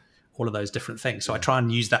all of those different things. So I try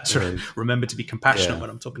and use that to remember to be compassionate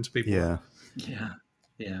when I'm talking to people. Yeah.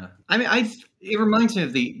 I mean, it reminds me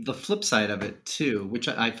of the flip side of it too, which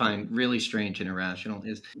I find really strange and irrational,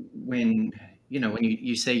 is when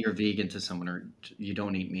you say you're vegan to someone, or you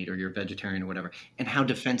don't eat meat, or you're vegetarian or whatever, and how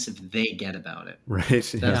defensive they get about it. Right.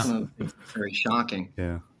 That's very shocking.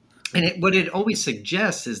 Yeah. And what it always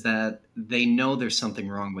suggests is that they know there's something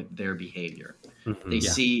wrong with their behavior. Mm-hmm. They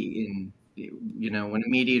see when a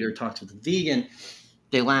meat eater talks with a vegan,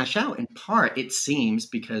 they lash out. In part, it seems,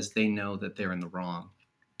 because they know that they're in the wrong.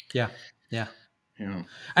 Yeah.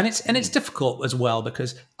 And it's difficult as well,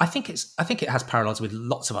 because I think it has parallels with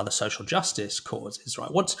lots of other social justice causes,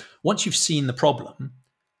 right? Once you've seen the problem,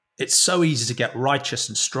 it's so easy to get righteous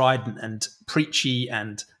and strident and preachy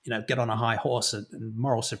and get on a high horse and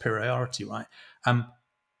moral superiority, right?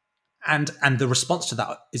 And the response to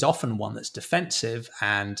that is often one that's defensive,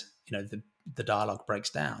 and the dialogue breaks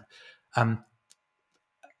down.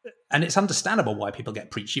 And it's understandable why people get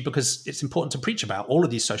preachy, because it's important to preach about all of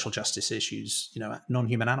these social justice issues,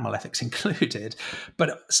 non-human animal ethics included.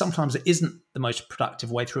 But sometimes it isn't the most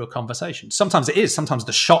productive way through a conversation. Sometimes it is. Sometimes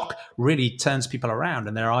the shock really turns people around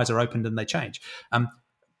and their eyes are opened and they change.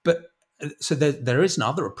 So there is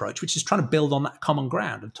another approach, which is trying to build on that common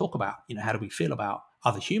ground and talk about, how do we feel about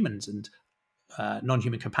other humans and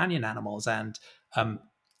non-human companion animals, and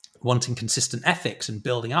wanting consistent ethics and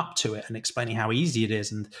building up to it and explaining how easy it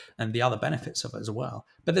is and the other benefits of it as well.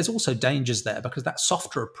 But there's also dangers there, because that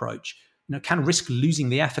softer approach, can risk losing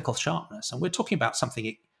the ethical sharpness. And we're talking about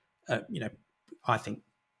something, I think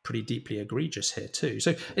pretty deeply egregious here too.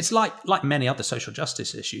 So it's like many other social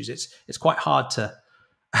justice issues. It's quite hard to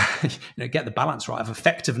get the balance right of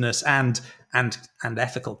effectiveness and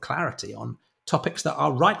ethical clarity on topics that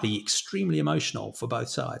are rightly extremely emotional for both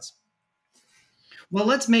sides. Well,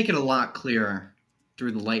 let's make it a lot clearer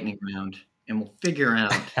through the lightning round, and we'll figure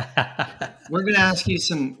out. We're going to ask you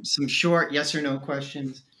some short yes or no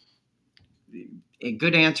questions. A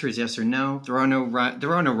good answer is yes or no. There are no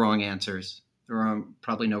wrong answers. There are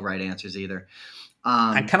probably no right answers either.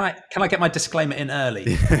 And can I get my disclaimer in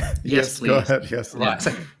early? Yes, please. Go ahead. Yes. Right.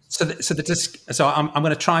 So I'm going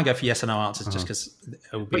to try and go for yes or no answers, just because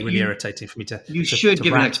it would be really irritating for me to. You should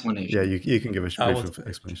give an explanation. Yeah, you can give a brief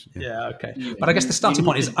explanation. Yeah. Okay. But I guess the starting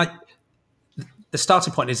point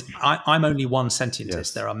is I'm only one sentientist.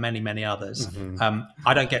 Yes. There are many, many others. Mm-hmm.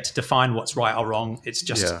 I don't get to define what's right or wrong. It's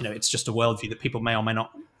just it's just a worldview that people may or may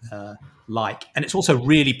not like, and it's also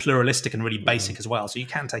really pluralistic and really basic as well. So you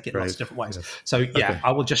can take it in lots of different ways. Yes. So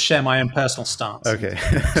I will just share my own personal stance. Okay.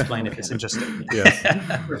 Explain if it's interesting. Yes.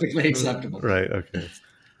 Perfectly acceptable. Right. Okay.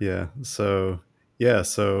 Yeah. So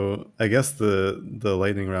I guess the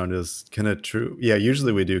lightning round is, can a true? Yeah.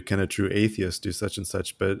 Usually we do, can a true atheist do such and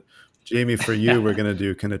such? But Jamie, for you, we're going to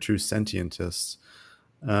do, can a true sentientist?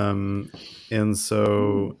 And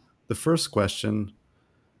so the first question: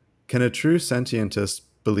 can a true sentientist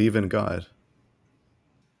believe in God?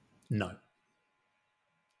 No.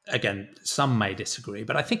 Again, some may disagree,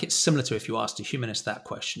 but I think it's similar to if you asked a humanist that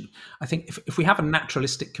question. I think if we have a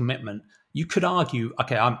naturalistic commitment, you could argue,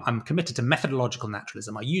 okay, I'm committed to methodological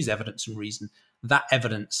naturalism. I use evidence and reason. That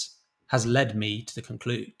evidence has led me to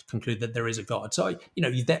conclude that there is a God. So,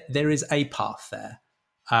 there is a path there.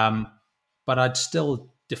 But I'd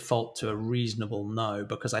still default to a reasonable no,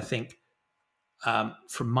 because I think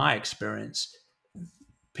from my experience,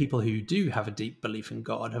 people who do have a deep belief in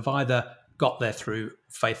God have either got there through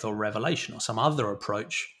faith or revelation or some other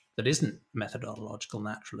approach that isn't methodological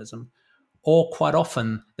naturalism, or quite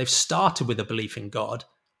often they've started with a belief in God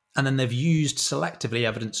and then they've used selectively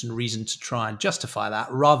evidence and reason to try and justify that,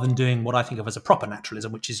 rather than doing what I think of as a proper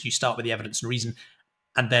naturalism, which is you start with the evidence and reason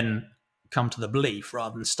and then come to the belief,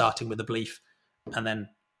 rather than starting with the belief and then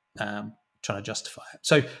trying to justify it.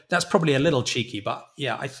 So that's probably a little cheeky, but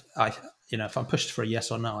yeah, I if I'm pushed for a yes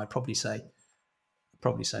or no, I'd probably say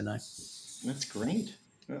no. That's great.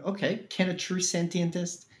 Okay. Can a true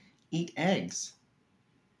sentientist eat eggs?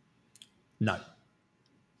 No.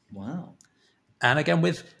 Wow. And again,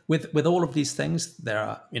 with all of these things, there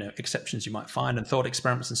are exceptions you might find and thought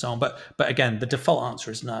experiments and so on. But again, the default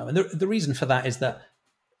answer is no. And the reason for that is that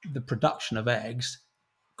the production of eggs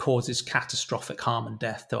causes catastrophic harm and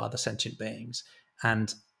death to other sentient beings.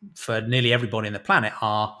 And for nearly everybody on the planet,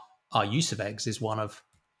 our use of eggs is one of,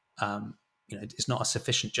 it's not a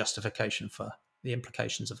sufficient justification for the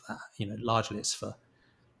implications of that. Largely it's for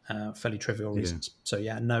fairly trivial reasons. So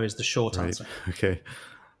yeah, no is the short answer. Okay.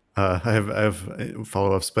 I have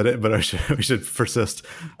follow-ups, but we should persist.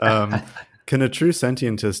 Can Can a true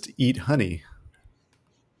sentientist eat honey?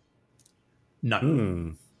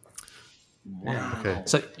 No. Wow. Okay.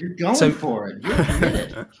 So You're going for it. You're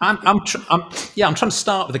committed. I'm trying to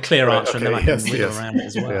start with a clear answer, and then I can wiggle around it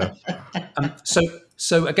as well. Yeah.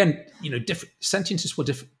 So again, sentientists will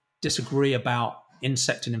disagree about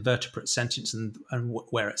insect and invertebrate sentience and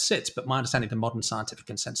where it sits. But my understanding of the modern scientific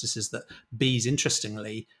consensus is that bees,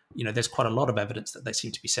 interestingly, there's quite a lot of evidence that they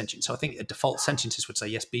seem to be sentient. So I think a default sentientist would say,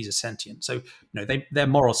 yes, bees are sentient. So, they're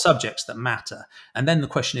moral subjects that matter. And then the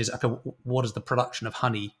question is, okay, what does the production of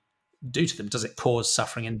honey do to them? Does it cause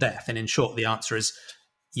suffering and death? And in short, the answer is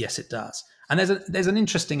yes, it does. And there's an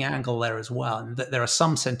interesting angle there as well, and that there are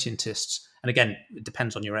some sentientists, and again, it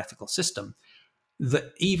depends on your ethical system,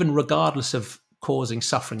 that even regardless of causing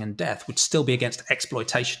suffering and death, would still be against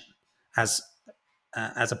exploitation as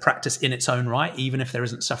a practice in its own right, even if there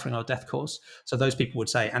isn't suffering or death caused. So those people would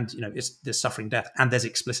say, and there's suffering, death, and there's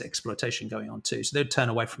explicit exploitation going on too. So they'd turn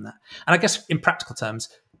away from that. And I guess in practical terms,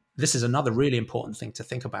 this is another really important thing to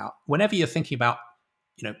think about. Whenever you're thinking about,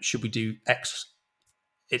 should we do X,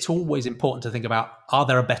 it's always important to think about, are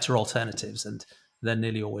there better alternatives? And there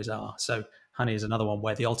nearly always are. So honey is another one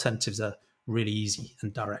where the alternatives are really easy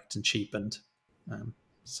and direct and cheap. And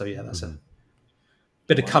that's a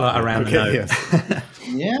bit of color around the note. Yes.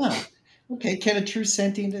 Yeah. Okay. Can a true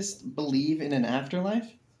sentientist believe in an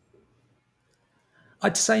afterlife?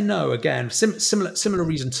 I'd say no. Again, similar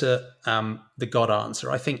reason to the God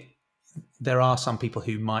answer. I think there are some people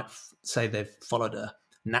who might say they've followed a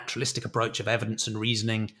naturalistic approach of evidence and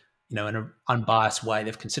reasoning, in an unbiased way.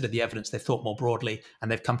 They've considered the evidence, they've thought more broadly,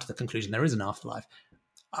 and they've come to the conclusion there is an afterlife.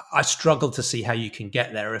 I struggle to see how you can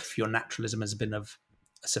get there if your naturalism has been of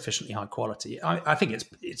a sufficiently high quality. I think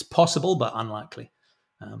it's possible, but unlikely.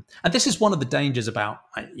 And this is one of the dangers about,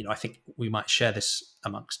 I think we might share this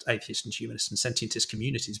amongst atheists and humanists and sentientist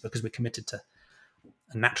communities because we're committed to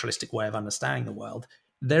a naturalistic way of understanding the world.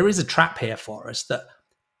 There is a trap here for us that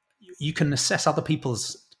you can assess other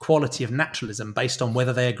people's quality of naturalism based on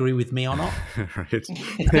whether they agree with me or not. Right.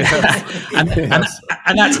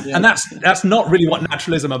 and that's not really what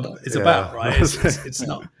naturalism is about, right? It's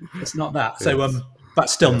not that. So but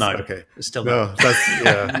still, no. Okay. Still no.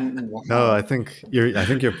 No, I think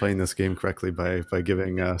you're playing this game correctly by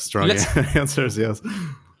giving strong answers. Yes.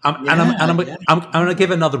 I'm going to give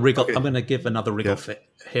another wriggle. Okay. I'm going to give another wriggle fit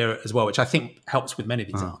here as well, which I think helps with many of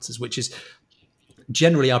these answers. Which is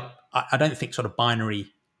generally, I don't think sort of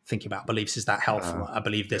binary thinking about beliefs is that helpful. I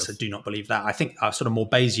believe this, I do not believe that. I think a sort of more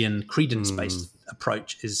Bayesian credence-based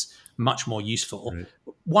approach is much more useful. Right.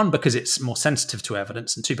 One, because it's more sensitive to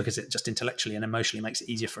evidence, and two, because it just intellectually and emotionally makes it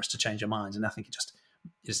easier for us to change our minds. And I think it just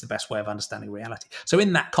is the best way of understanding reality. So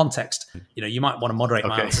in that context, you might want to moderate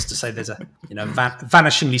my answers to say there's a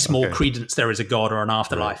vanishingly small credence there is a God or an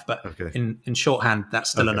afterlife, but in shorthand, that's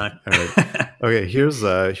still a no. All right. Okay, here's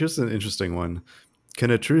an interesting one. Can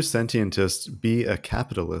a true sentientist be a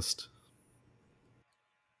capitalist?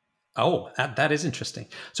 Oh, that is interesting.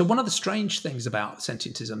 So one of the strange things about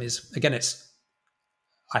sentientism is, again,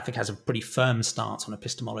 I think has a pretty firm stance on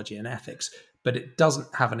epistemology and ethics, but it doesn't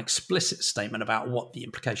have an explicit statement about what the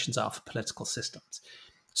implications are for political systems.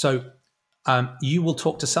 So you will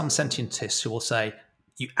talk to some sentientists who will say,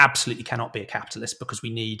 you absolutely cannot be a capitalist because we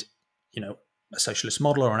need, a socialist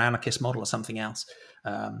model or an anarchist model or something else.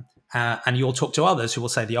 And you'll talk to others who will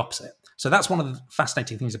say the opposite. So that's one of the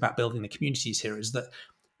fascinating things about building the communities here is that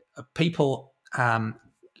people can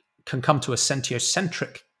come to a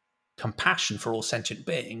sentiocentric compassion for all sentient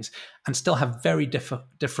beings and still have very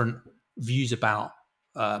different views about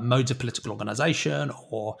modes of political organization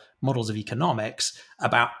or models of economics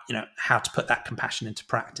about, how to put that compassion into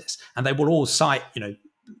practice. And they will all cite,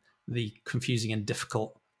 the confusing and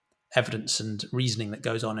difficult evidence and reasoning that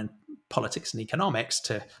goes on in politics and economics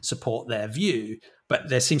to support their view. But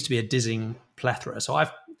there seems to be a dizzying plethora. So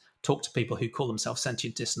I've talked to people who call themselves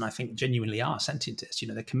sentientists and I think genuinely are sentientists.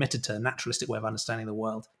 They're committed to a naturalistic way of understanding the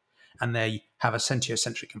world and they have a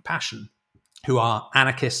sentiocentric compassion, who are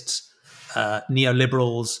anarchists,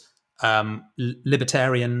 neoliberals,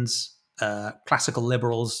 libertarians, classical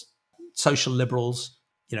liberals, social liberals,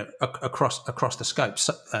 across the scope,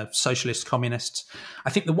 socialists, communists. I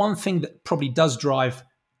think the one thing that probably does drive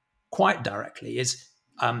quite directly is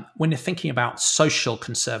when you're thinking about social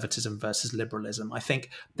conservatism versus liberalism, I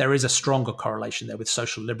think there is a stronger correlation there with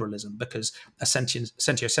social liberalism because a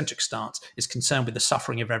sentiocentric stance is concerned with the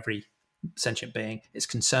suffering of every sentient being. It's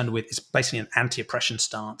basically an anti-oppression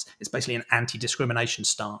stance. It's basically an anti-discrimination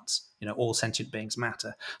stance. All sentient beings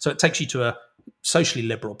matter. So it takes you to a socially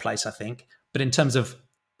liberal place, I think. But in terms of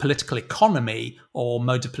political economy or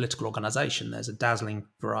mode of political organization. There's a dazzling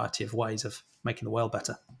variety of ways of making the world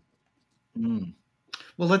better.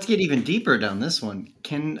 Well, let's get even deeper down this one.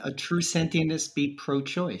 Can a true sentientist be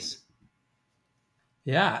pro-choice?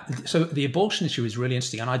 Yeah. So the abortion issue is really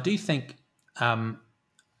interesting. And I do think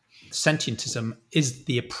sentientism is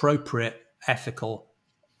the appropriate ethical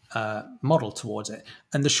model towards it.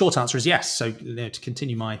 And the short answer is yes. So to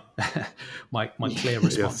continue my my clear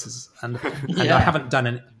responses, and I haven't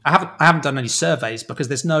done any surveys because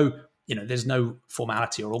there's no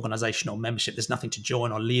formality or organization or membership. There's nothing to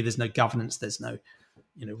join or leave. There's no governance. There's no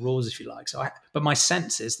rules, if you like. But my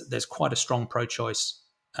sense is that there's quite a strong pro-choice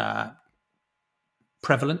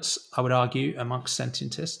prevalence, I would argue, amongst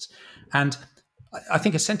sentientists. And I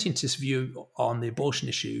think a sentientist view on the abortion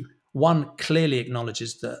issue, one, clearly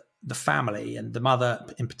acknowledges that the family and the mother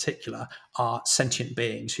in particular are sentient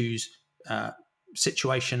beings whose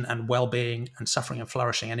situation and well-being and suffering and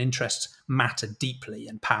flourishing and interests matter deeply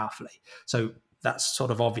and powerfully. So that's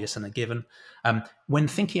sort of obvious and a given. When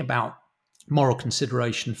thinking about moral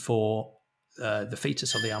consideration for the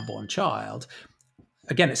fetus or the unborn child,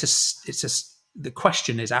 again, the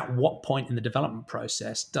question is, at what point in the development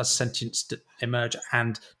process does sentience emerge,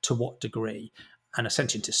 and to what degree? And a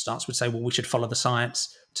sentientist stance would say, well, we should follow the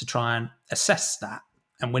science to try and assess that.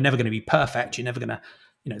 And we're never going to be perfect. You're never going to,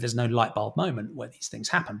 there's no light bulb moment where these things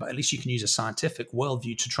happen. But at least you can use a scientific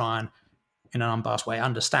worldview to try and, in an unbiased way,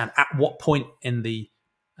 understand at what point in the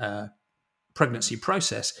pregnancy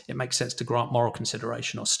process it makes sense to grant moral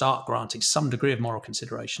consideration or start granting some degree of moral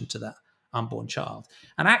consideration to that unborn child.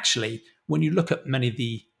 And actually, when you look at many of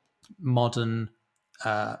the modern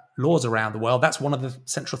laws around the world, that's one of the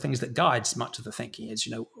central things that guides much of the thinking is,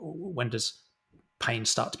 when does pain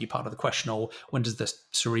start to be part of the question, or when does the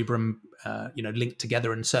cerebrum, link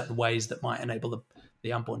together in certain ways that might enable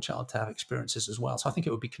the unborn child to have experiences as well. So I think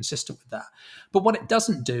it would be consistent with that. But what it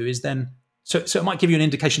doesn't do is then, so it might give you an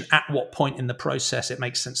indication at what point in the process it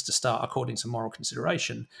makes sense to start according to moral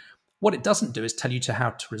consideration. What it doesn't do is tell you how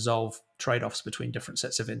to resolve trade-offs between different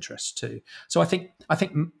sets of interests too. So I think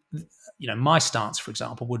my stance, for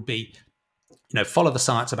example, would be, follow the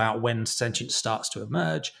science about when sentience starts to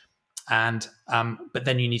emerge, and but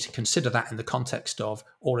then you need to consider that in the context of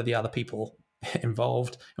all of the other people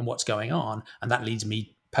involved and what's going on, and that leads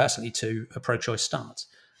me personally to a pro-choice stance.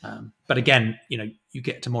 But again, you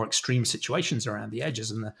get to more extreme situations around the edges,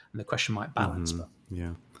 and the question might balance. But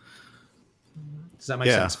yeah. Does that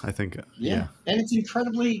make sense? I think. Yeah, and it's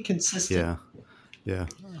incredibly consistent. Yeah.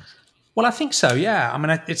 Well, I think so. Yeah. I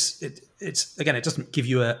mean, it's again, it doesn't give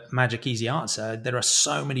you a magic easy answer. There are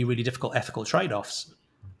so many really difficult ethical trade-offs,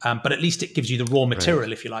 but at least it gives you the raw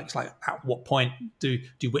material, if you like. It's like, at what point do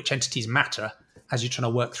which entities matter as you're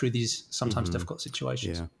trying to work through these sometimes difficult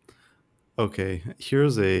situations? Yeah. Okay.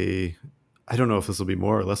 Here's I don't know if this will be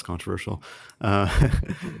more or less controversial. Can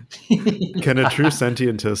a true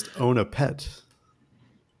sentientist own a pet?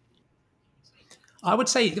 I would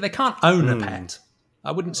say they can't own a pet.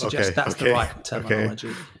 I wouldn't suggest that's the right terminology.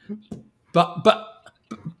 Okay.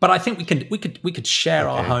 But I think we could share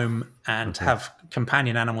our home and have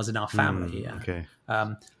companion animals in our family. Yeah. Okay.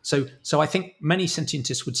 So I think many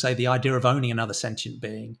sentientists would say the idea of owning another sentient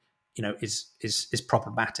being, is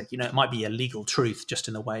problematic. It might be a legal truth just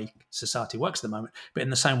in the way society works at the moment, but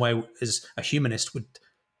in the same way as a humanist would,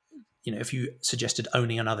 if you suggested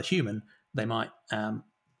owning another human, they might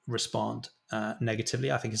respond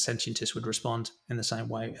negatively. I think a sentientist would respond in the same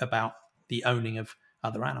way about the owning of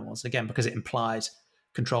other animals, again, because it implies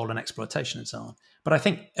control and exploitation and so on. But I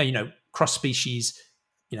think, cross-species,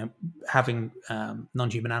 having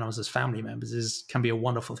non-human animals as family members can be a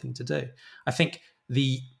wonderful thing to do. I think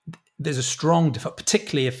there's a strong,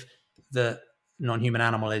 particularly if the non-human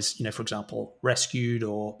animal is, for example, rescued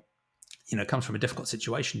or, comes from a difficult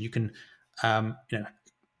situation, you can,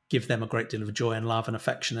 give them a great deal of joy and love and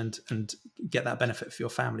affection and get that benefit for your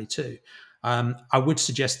family too. I would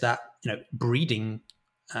suggest that, breeding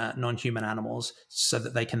non-human animals so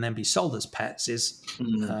that they can then be sold as pets is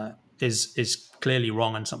clearly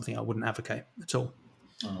wrong and something I wouldn't advocate at all.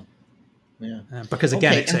 Oh. Yeah. Because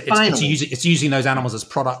again, it's using those animals as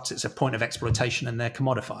products. It's a point of exploitation, and they're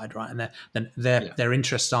commodified, right? And their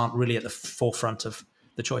interests aren't really at the forefront of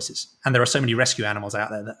the choices. And there are so many rescue animals out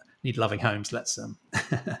there that need loving homes. Let's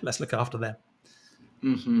look after them.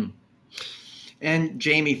 Mm-hmm. And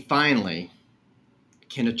Jamie, finally,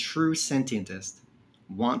 can a true sentientist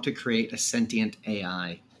want to create a sentient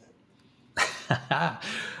AI?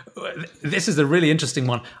 This is a really interesting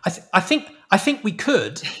one. I think we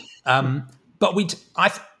could. But I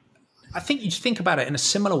think you'd think about it in a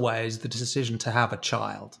similar way as the decision to have a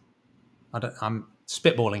child. I'm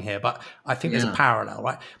spitballing here, but I think there's a parallel,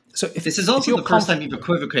 right? So if this is also the first time you've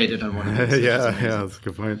equivocated on one of these. yeah, that's a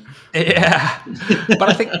good point. Yeah, but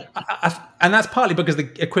I think, and that's partly because the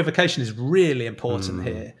equivocation is really important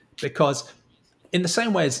here, because in the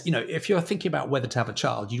same way as, if you're thinking about whether to have a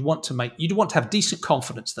child, you'd want to have decent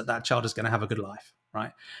confidence that that child is going to have a good life,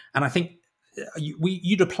 right? And I think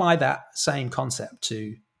you'd apply that same concept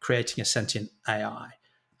to creating a sentient AI.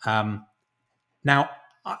 Now,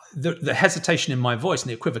 the hesitation in my voice and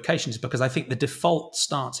the equivocation is because I think the default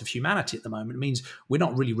stance of humanity at the moment means we're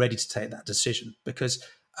not really ready to take that decision, because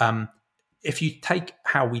if you take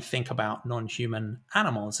how we think about non-human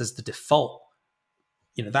animals as the default,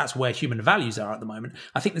 that's where human values are at the moment.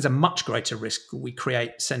 I think there's a much greater risk we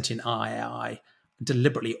create sentient AI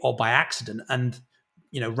deliberately or by accident and,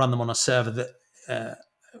 run them on a server that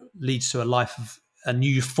leads to a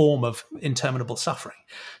new form of interminable suffering.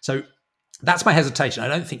 So that's my hesitation. I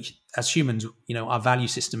don't think as humans, our value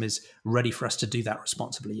system is ready for us to do that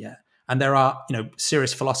responsibly yet. And there are,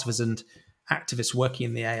 serious philosophers and activists working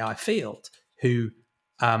in the AI field who,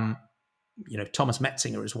 Thomas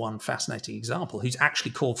Metzinger is one fascinating example, who's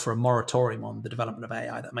actually called for a moratorium on the development of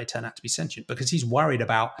AI that may turn out to be sentient, because he's worried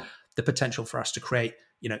about the potential for us to create,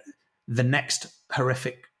 the next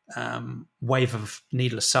horrific wave of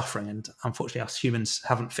needless suffering. And unfortunately, us humans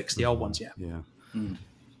haven't fixed the old ones yet. Yeah.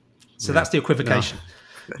 So that's the equivocation.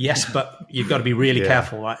 No. Yes, but you've got to be really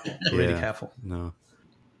careful, right? Really careful. No.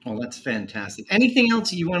 Well, that's fantastic. Anything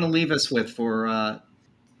else you want to leave us with for?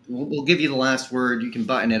 We'll give you the last word. You can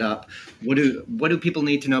button it up. What do people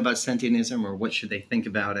need to know about sentientism, or what should they think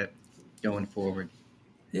about it going forward?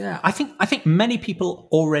 Yeah, I think many people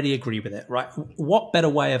already agree with it, right? What better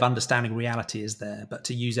way of understanding reality is there but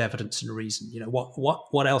to use evidence and reason?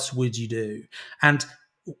 What else would you do? And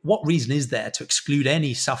what reason is there to exclude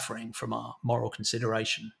any suffering from our moral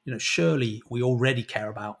consideration? Surely we already care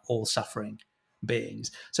about all suffering beings.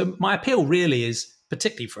 So my appeal really is,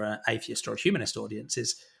 particularly for an atheist or a humanist audience,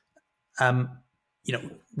 is,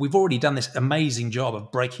 we've already done this amazing job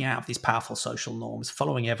of breaking out of these powerful social norms,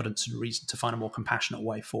 following evidence and reason to find a more compassionate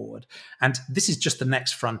way forward. And this is just the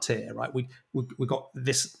next frontier, right? We've got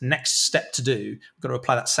this next step to do. We've got to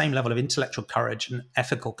apply that same level of intellectual courage and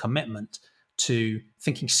ethical commitment to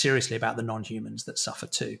thinking seriously about the non-humans that suffer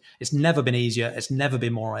too. It's never been easier. It's never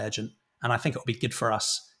been more urgent. And I think it'll be good for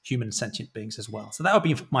us human sentient beings as well. So that would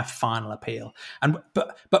be my final appeal.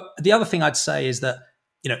 But the other thing I'd say is that,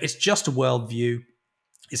 it's just a worldview.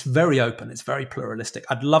 It's very open. It's very pluralistic.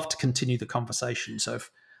 I'd love to continue the conversation. So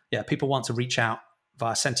if people want to reach out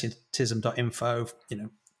via sentientism.info,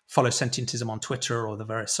 follow Sentientism on Twitter or the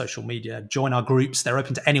various social media, join our groups. They're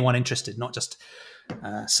open to anyone interested, not just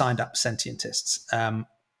signed up scientists.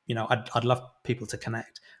 I'd love people to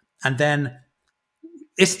connect. And then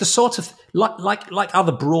it's the sort of, like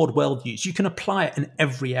other broad worldviews, you can apply it in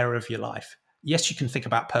every area of your life. Yes, you can think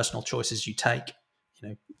about personal choices you take,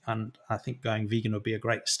 and I think going vegan would be a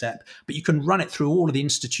great step, but you can run it through all of the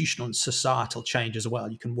institutional and societal change as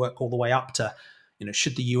well. You can work all the way up to,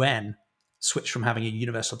 should the UN switch from having a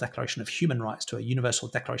universal declaration of human rights to a universal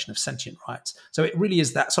declaration of sentient rights? So it really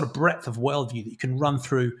is that sort of breadth of worldview that you can run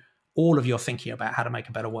through all of your thinking about how to make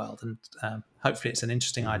a better world. And hopefully it's an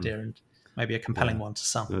interesting idea and maybe a compelling one to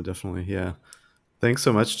some. No, definitely. Yeah. Thanks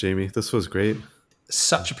so much, Jamie. This was great.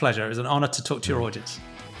 Such a pleasure. It was an honor to talk to your audience.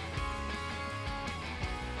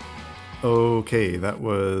 Okay, that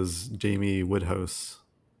was Jamie Woodhouse.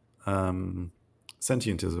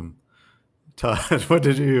 Sentientism. Todd, what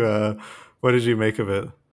did you make of it?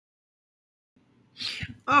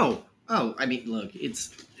 Oh, I mean, look,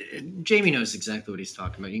 Jamie knows exactly what he's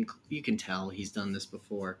talking about. You can tell he's done this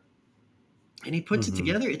before. And he puts it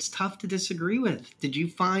together. It's tough to disagree with. Did you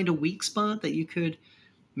find a weak spot that you could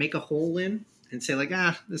make a hole in and say, like,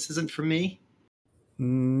 this isn't for me?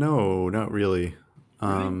 No, not really.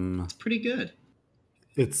 Right. It's pretty good.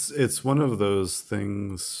 It's one of those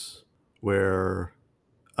things where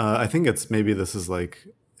I think maybe this is like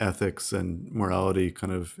ethics and morality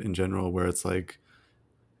kind of in general, where it's like,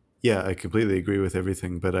 yeah, I completely agree with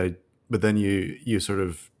everything, but then you sort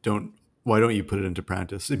of don't. Why don't you put it into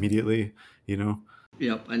practice immediately?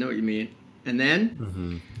 Yep, I know what you mean. And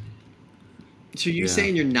then, so you're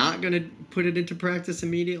saying you're not going to put it into practice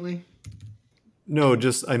immediately? No,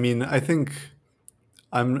 I think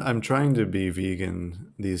I'm trying to be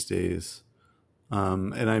vegan these days,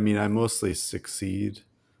 and I mostly succeed.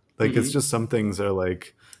 Like it's just some things are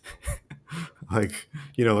like, like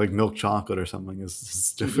milk chocolate or something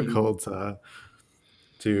is difficult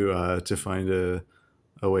to find a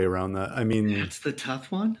way around that. That's the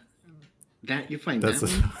tough one. That you find that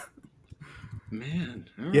one? Man.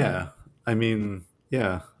 All right. Yeah.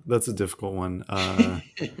 Yeah, that's a difficult one.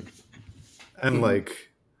 And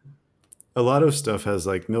like a lot of stuff has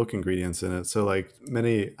like milk ingredients in it. So like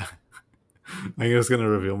many, I was gonna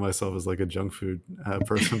reveal myself as like a junk food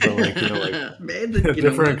person, but like like Man, you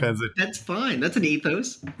know different what? kinds of That's fine. That's an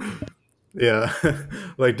ethos. yeah,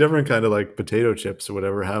 like different kind of like potato chips or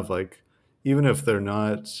whatever have like even if they're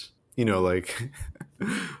not like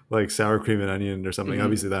like sour cream and onion or something. Mhm.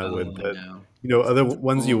 Obviously that would, Oh, I but know. other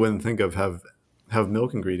ones you Oh, wouldn't think of have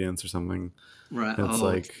milk ingredients or something. right. And it's Oh,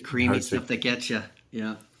 it's like creamy hard to stuff that gets you.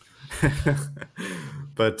 Yeah.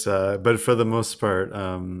 but for the most part,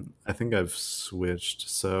 I think I've switched.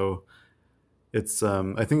 So it's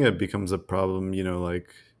I think it becomes a problem,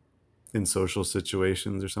 like in social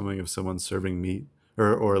situations or something if someone's serving meat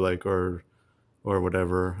or like or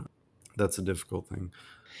whatever. That's a difficult thing.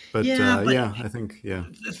 But Yeah, but yeah, I think yeah.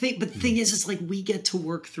 the thing is, it's like we get to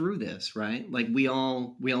work through this, right? Like we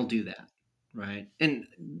all do that, right? And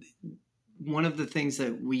one of the things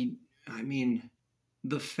that I mean,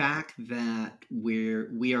 the fact that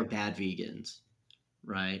we are bad vegans,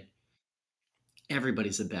 right?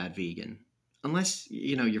 Everybody's a bad vegan. Unless,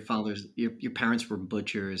 your parents were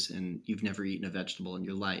butchers and you've never eaten a vegetable in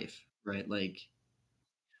your life, right? Like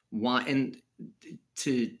why and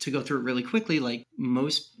to go through it really quickly, like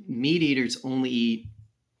most meat eaters only eat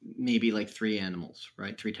maybe like three animals,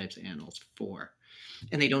 right? Three types of animals, four.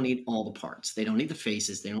 And they don't eat all the parts. They don't eat the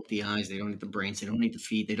faces, they don't eat the eyes, they don't eat the brains, they don't eat the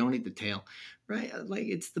feet, they don't eat the tail, right? Like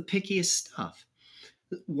it's the pickiest stuff.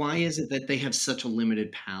 Why is it that they have such a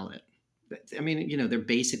limited palate? I mean, they're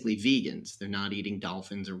basically vegans. They're not eating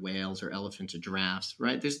dolphins or whales or elephants or giraffes,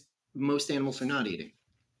 right? There's most animals are not eating.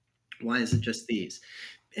 Why is it just these?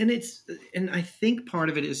 And I think part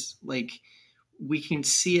of it is like we can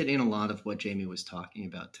see it in a lot of what Jamie was talking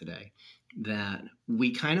about today, that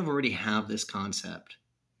we kind of already have this concept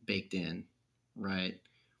baked in, right?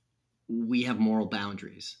 We have moral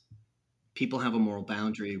boundaries. People have a moral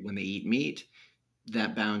boundary when they eat meat.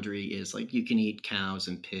 That boundary is like you can eat cows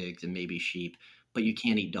and pigs and maybe sheep, but you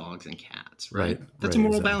can't eat dogs and cats, right? That's a Right,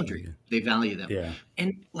 moral exactly. boundary. They value them. Yeah.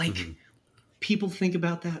 And like Hmm. people think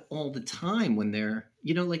about that all the time when they're,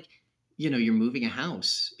 like, you're moving a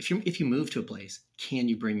house. If you move to a place, can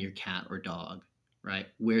you bring your cat or dog? Right?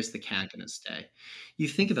 Where's the cat going to stay? You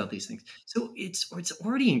think about these things. So it's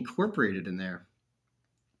already incorporated in there.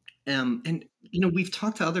 And we've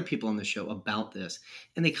talked to other people on the show about this,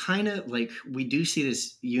 and they kind of like we do see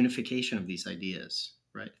this unification of these ideas,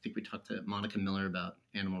 right? I think we talked to Monica Miller about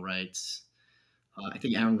animal rights. I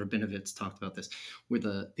think Aaron Rabinovitz talked about this, where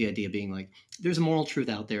the idea being like there's a moral truth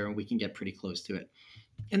out there, and we can get pretty close to it.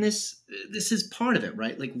 And this is part of it,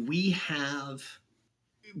 right? Like we have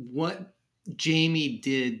what Jamie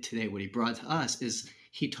did today. What he brought to us is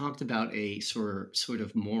he talked about a sort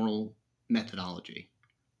of moral methodology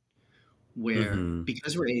where Hmm.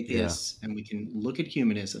 because we're Yeah. atheists and we can look at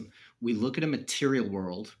humanism, we look at a material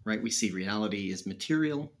world, right? We see reality is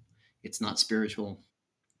material, it's not spiritual,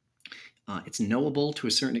 it's knowable to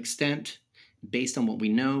a certain extent. Based on what we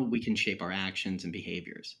know, we can shape our actions and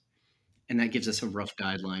behaviors. And that gives us a rough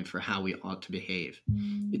guideline for how we ought to behave.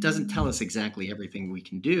 It doesn't tell us exactly everything we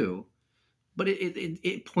can do, but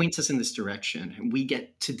it points us in this direction, and we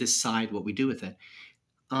get to decide what we do with it.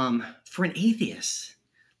 For an atheist,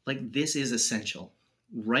 like this is essential.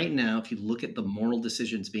 Right now, if you look at the moral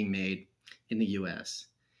decisions being made in the US,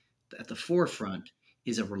 at the forefront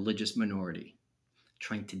is a religious minority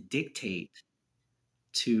trying to dictate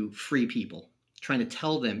to free people, trying to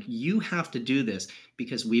tell them, you have to do this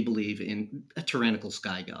because we believe in a tyrannical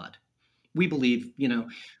sky god. We believe,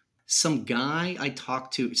 some guy I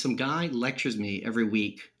talk to, some guy lectures me every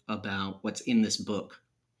week about what's in this book.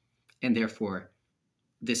 And therefore,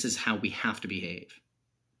 this is how we have to behave.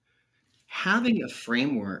 Having a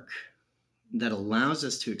framework that allows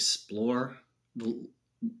us to explore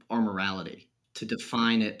our morality, to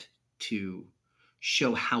define it, to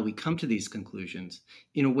show how we come to these conclusions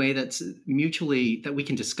in a way that's mutually that we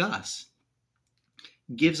can discuss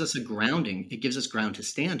gives us a grounding. It gives us ground to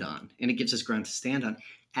stand on, and it gives us ground to stand on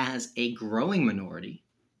as a growing minority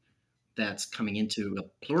that's coming into a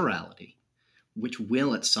plurality, which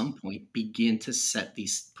will at some point begin to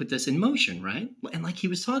put this in motion, right? And like he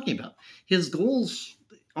was talking about, his goals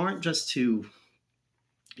aren't just to,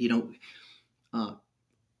 you know, uh,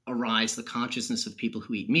 arise the consciousness of people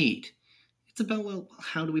who eat meat. It's about, well,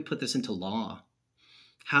 how do we put this into law?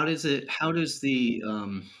 How does the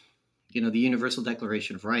Universal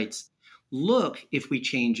Declaration of Rights look if we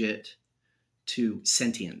change it to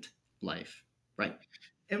sentient life, right?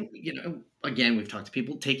 And, again, we've talked to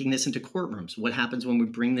people taking this into courtrooms. What happens when we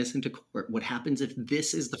bring this into court? What happens if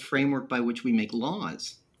this is the framework by which we make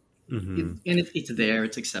laws? And it's there,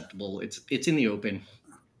 it's acceptable, it's in the open,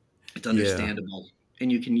 it's understandable, and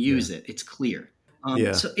you can use it. It's clear.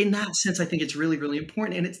 So in that sense, I think it's really, really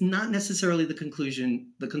important. And it's not necessarily the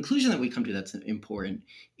conclusion that we come to that's important.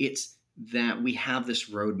 It's that we have this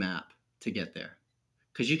roadmap to get there.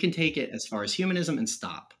 Because you can take it as far as humanism and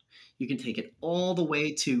stop. You can take it all the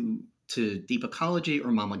way to deep ecology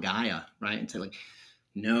or Mama Gaia, right? And say like,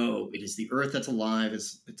 no, it is the earth that's alive.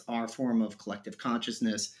 It's our form of collective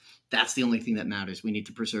consciousness. That's the only thing that matters. We need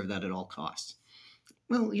to preserve that at all costs.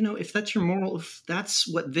 Well, if that's your moral, if that's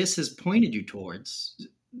what this has pointed you towards,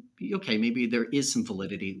 okay, maybe there is some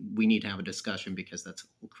validity. We need to have a discussion because that's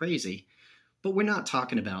crazy. But we're not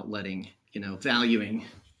talking about valuing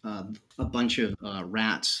a bunch of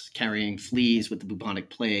rats carrying fleas with the bubonic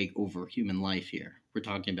plague over human life here. We're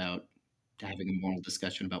talking about having a moral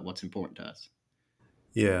discussion about what's important to us.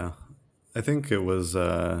 Yeah, I think it was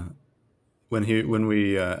when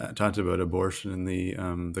we talked about abortion in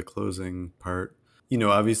the closing part.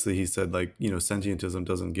 Obviously he said sentientism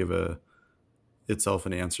doesn't give itself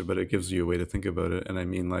an answer, but it gives you a way to think about it. And I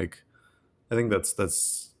mean, I think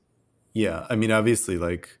that's yeah. I mean, obviously,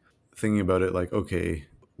 thinking about it, okay,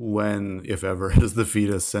 when, if ever, is the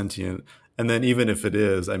fetus sentient? And then even if it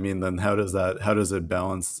is, I mean, then how does it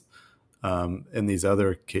balance in these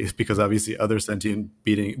other cases? Because obviously other sentient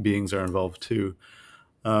beings are involved too.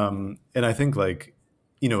 And I think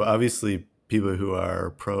obviously people who are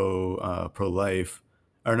pro-life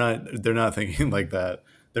they're not thinking like that.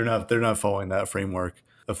 They're not following that framework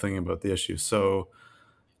of thinking about the issue. So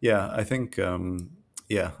yeah, I think I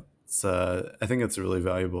think it's a really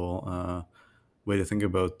valuable way to think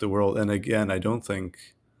about the world. And again, I don't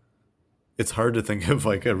think it's hard to think of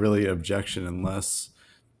a really objection unless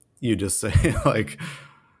you just say to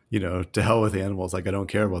hell with the animals. I don't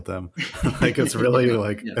care about them. It's really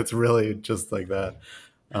it's really just like that.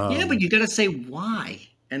 Yeah, but you got to say why,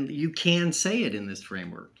 and you can say it in this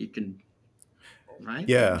framework. You can, right?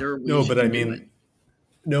 Yeah. No, but I mean,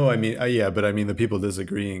 but I mean, the people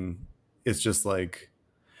disagreeing, it's just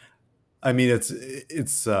I mean,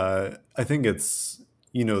 it's I think it's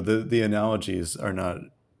the analogies are not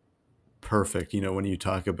perfect. When you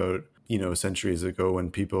talk about centuries ago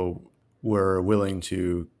when people were willing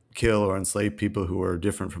to kill or enslave people who were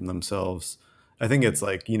different from themselves, I think it's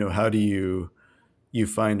how do you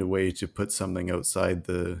find a way to put something outside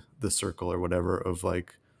the circle or whatever of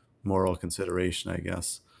moral consideration, I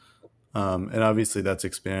guess. And obviously that's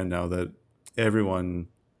expanded now that everyone,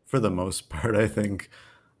 for the most part, I think,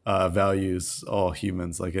 values all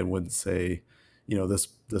humans. It wouldn't say,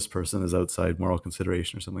 this person is outside moral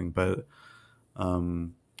consideration or something. But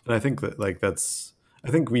and I think that that's, I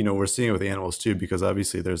think we're seeing it with animals too, because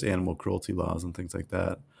obviously there's animal cruelty laws and things like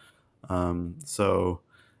that. So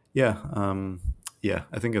yeah,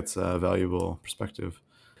 I think it's a valuable perspective.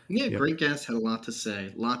 Yeah, great guest, had a lot to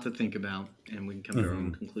say, a lot to think about, and we can come to our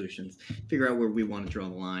own conclusions, figure out where we want to draw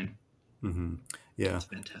the line. Yeah, that's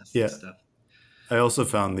fantastic stuff. I also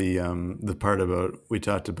found the part about, we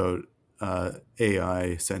talked about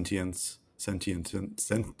AI sentience in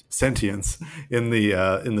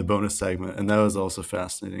the bonus segment, and that was also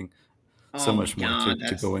fascinating. So much more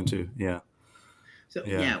to go into. Yeah. So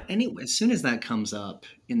anyway, as soon as that comes up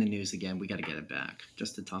in the news again, we got to get it back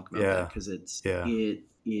just to talk about that, because it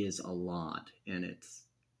is a lot, and it's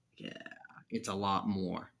a lot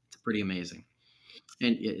more. It's pretty amazing.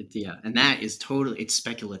 And and that is it's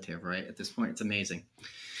speculative, right? At this point, it's amazing.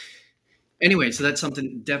 Anyway, so that's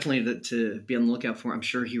something definitely to be on the lookout for. I'm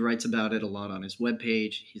sure he writes about it a lot on his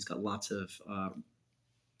webpage. He's got lots of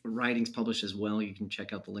writings published as well. You can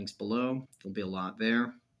check out the links below. There'll be a lot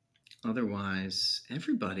there. Otherwise,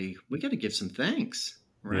 everybody, we got to give some thanks,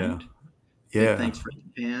 right? Yeah. Thanks for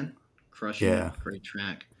Japan. Crushing it. Great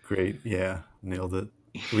track. Great. Yeah. Nailed it.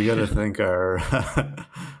 We got to thank our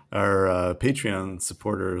Patreon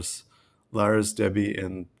supporters, Lars, Debbie,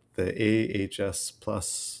 and the AHS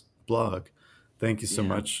Plus blog. Thank you so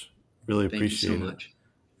much. Really appreciate it. Thank you so much.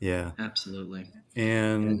 Yeah. Absolutely.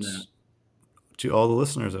 And to all the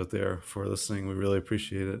listeners out there for listening, we really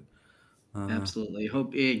appreciate it. Absolutely.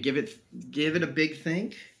 Hope give it a big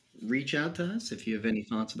think. Reach out to us if you have any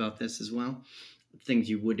thoughts about this as well. Things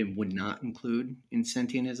you would and would not include in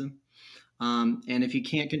sentientism. And if you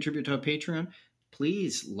can't contribute to our Patreon,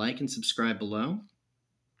 please like and subscribe below.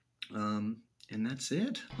 And that's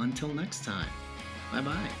it. Until next time.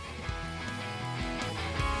 Bye-bye.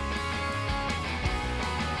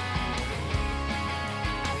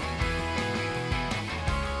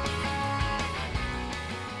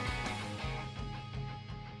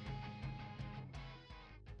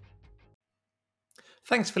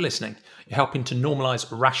 Thanks for listening. You're helping to normalize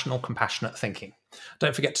rational, compassionate thinking.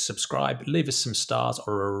 Don't forget to subscribe, leave us some stars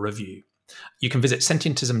or a review. You can visit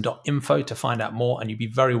sentientism.info to find out more, and you'd be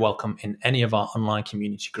very welcome in any of our online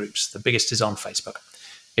community groups. The biggest is on Facebook.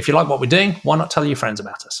 If you like what we're doing, why not tell your friends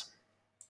about us?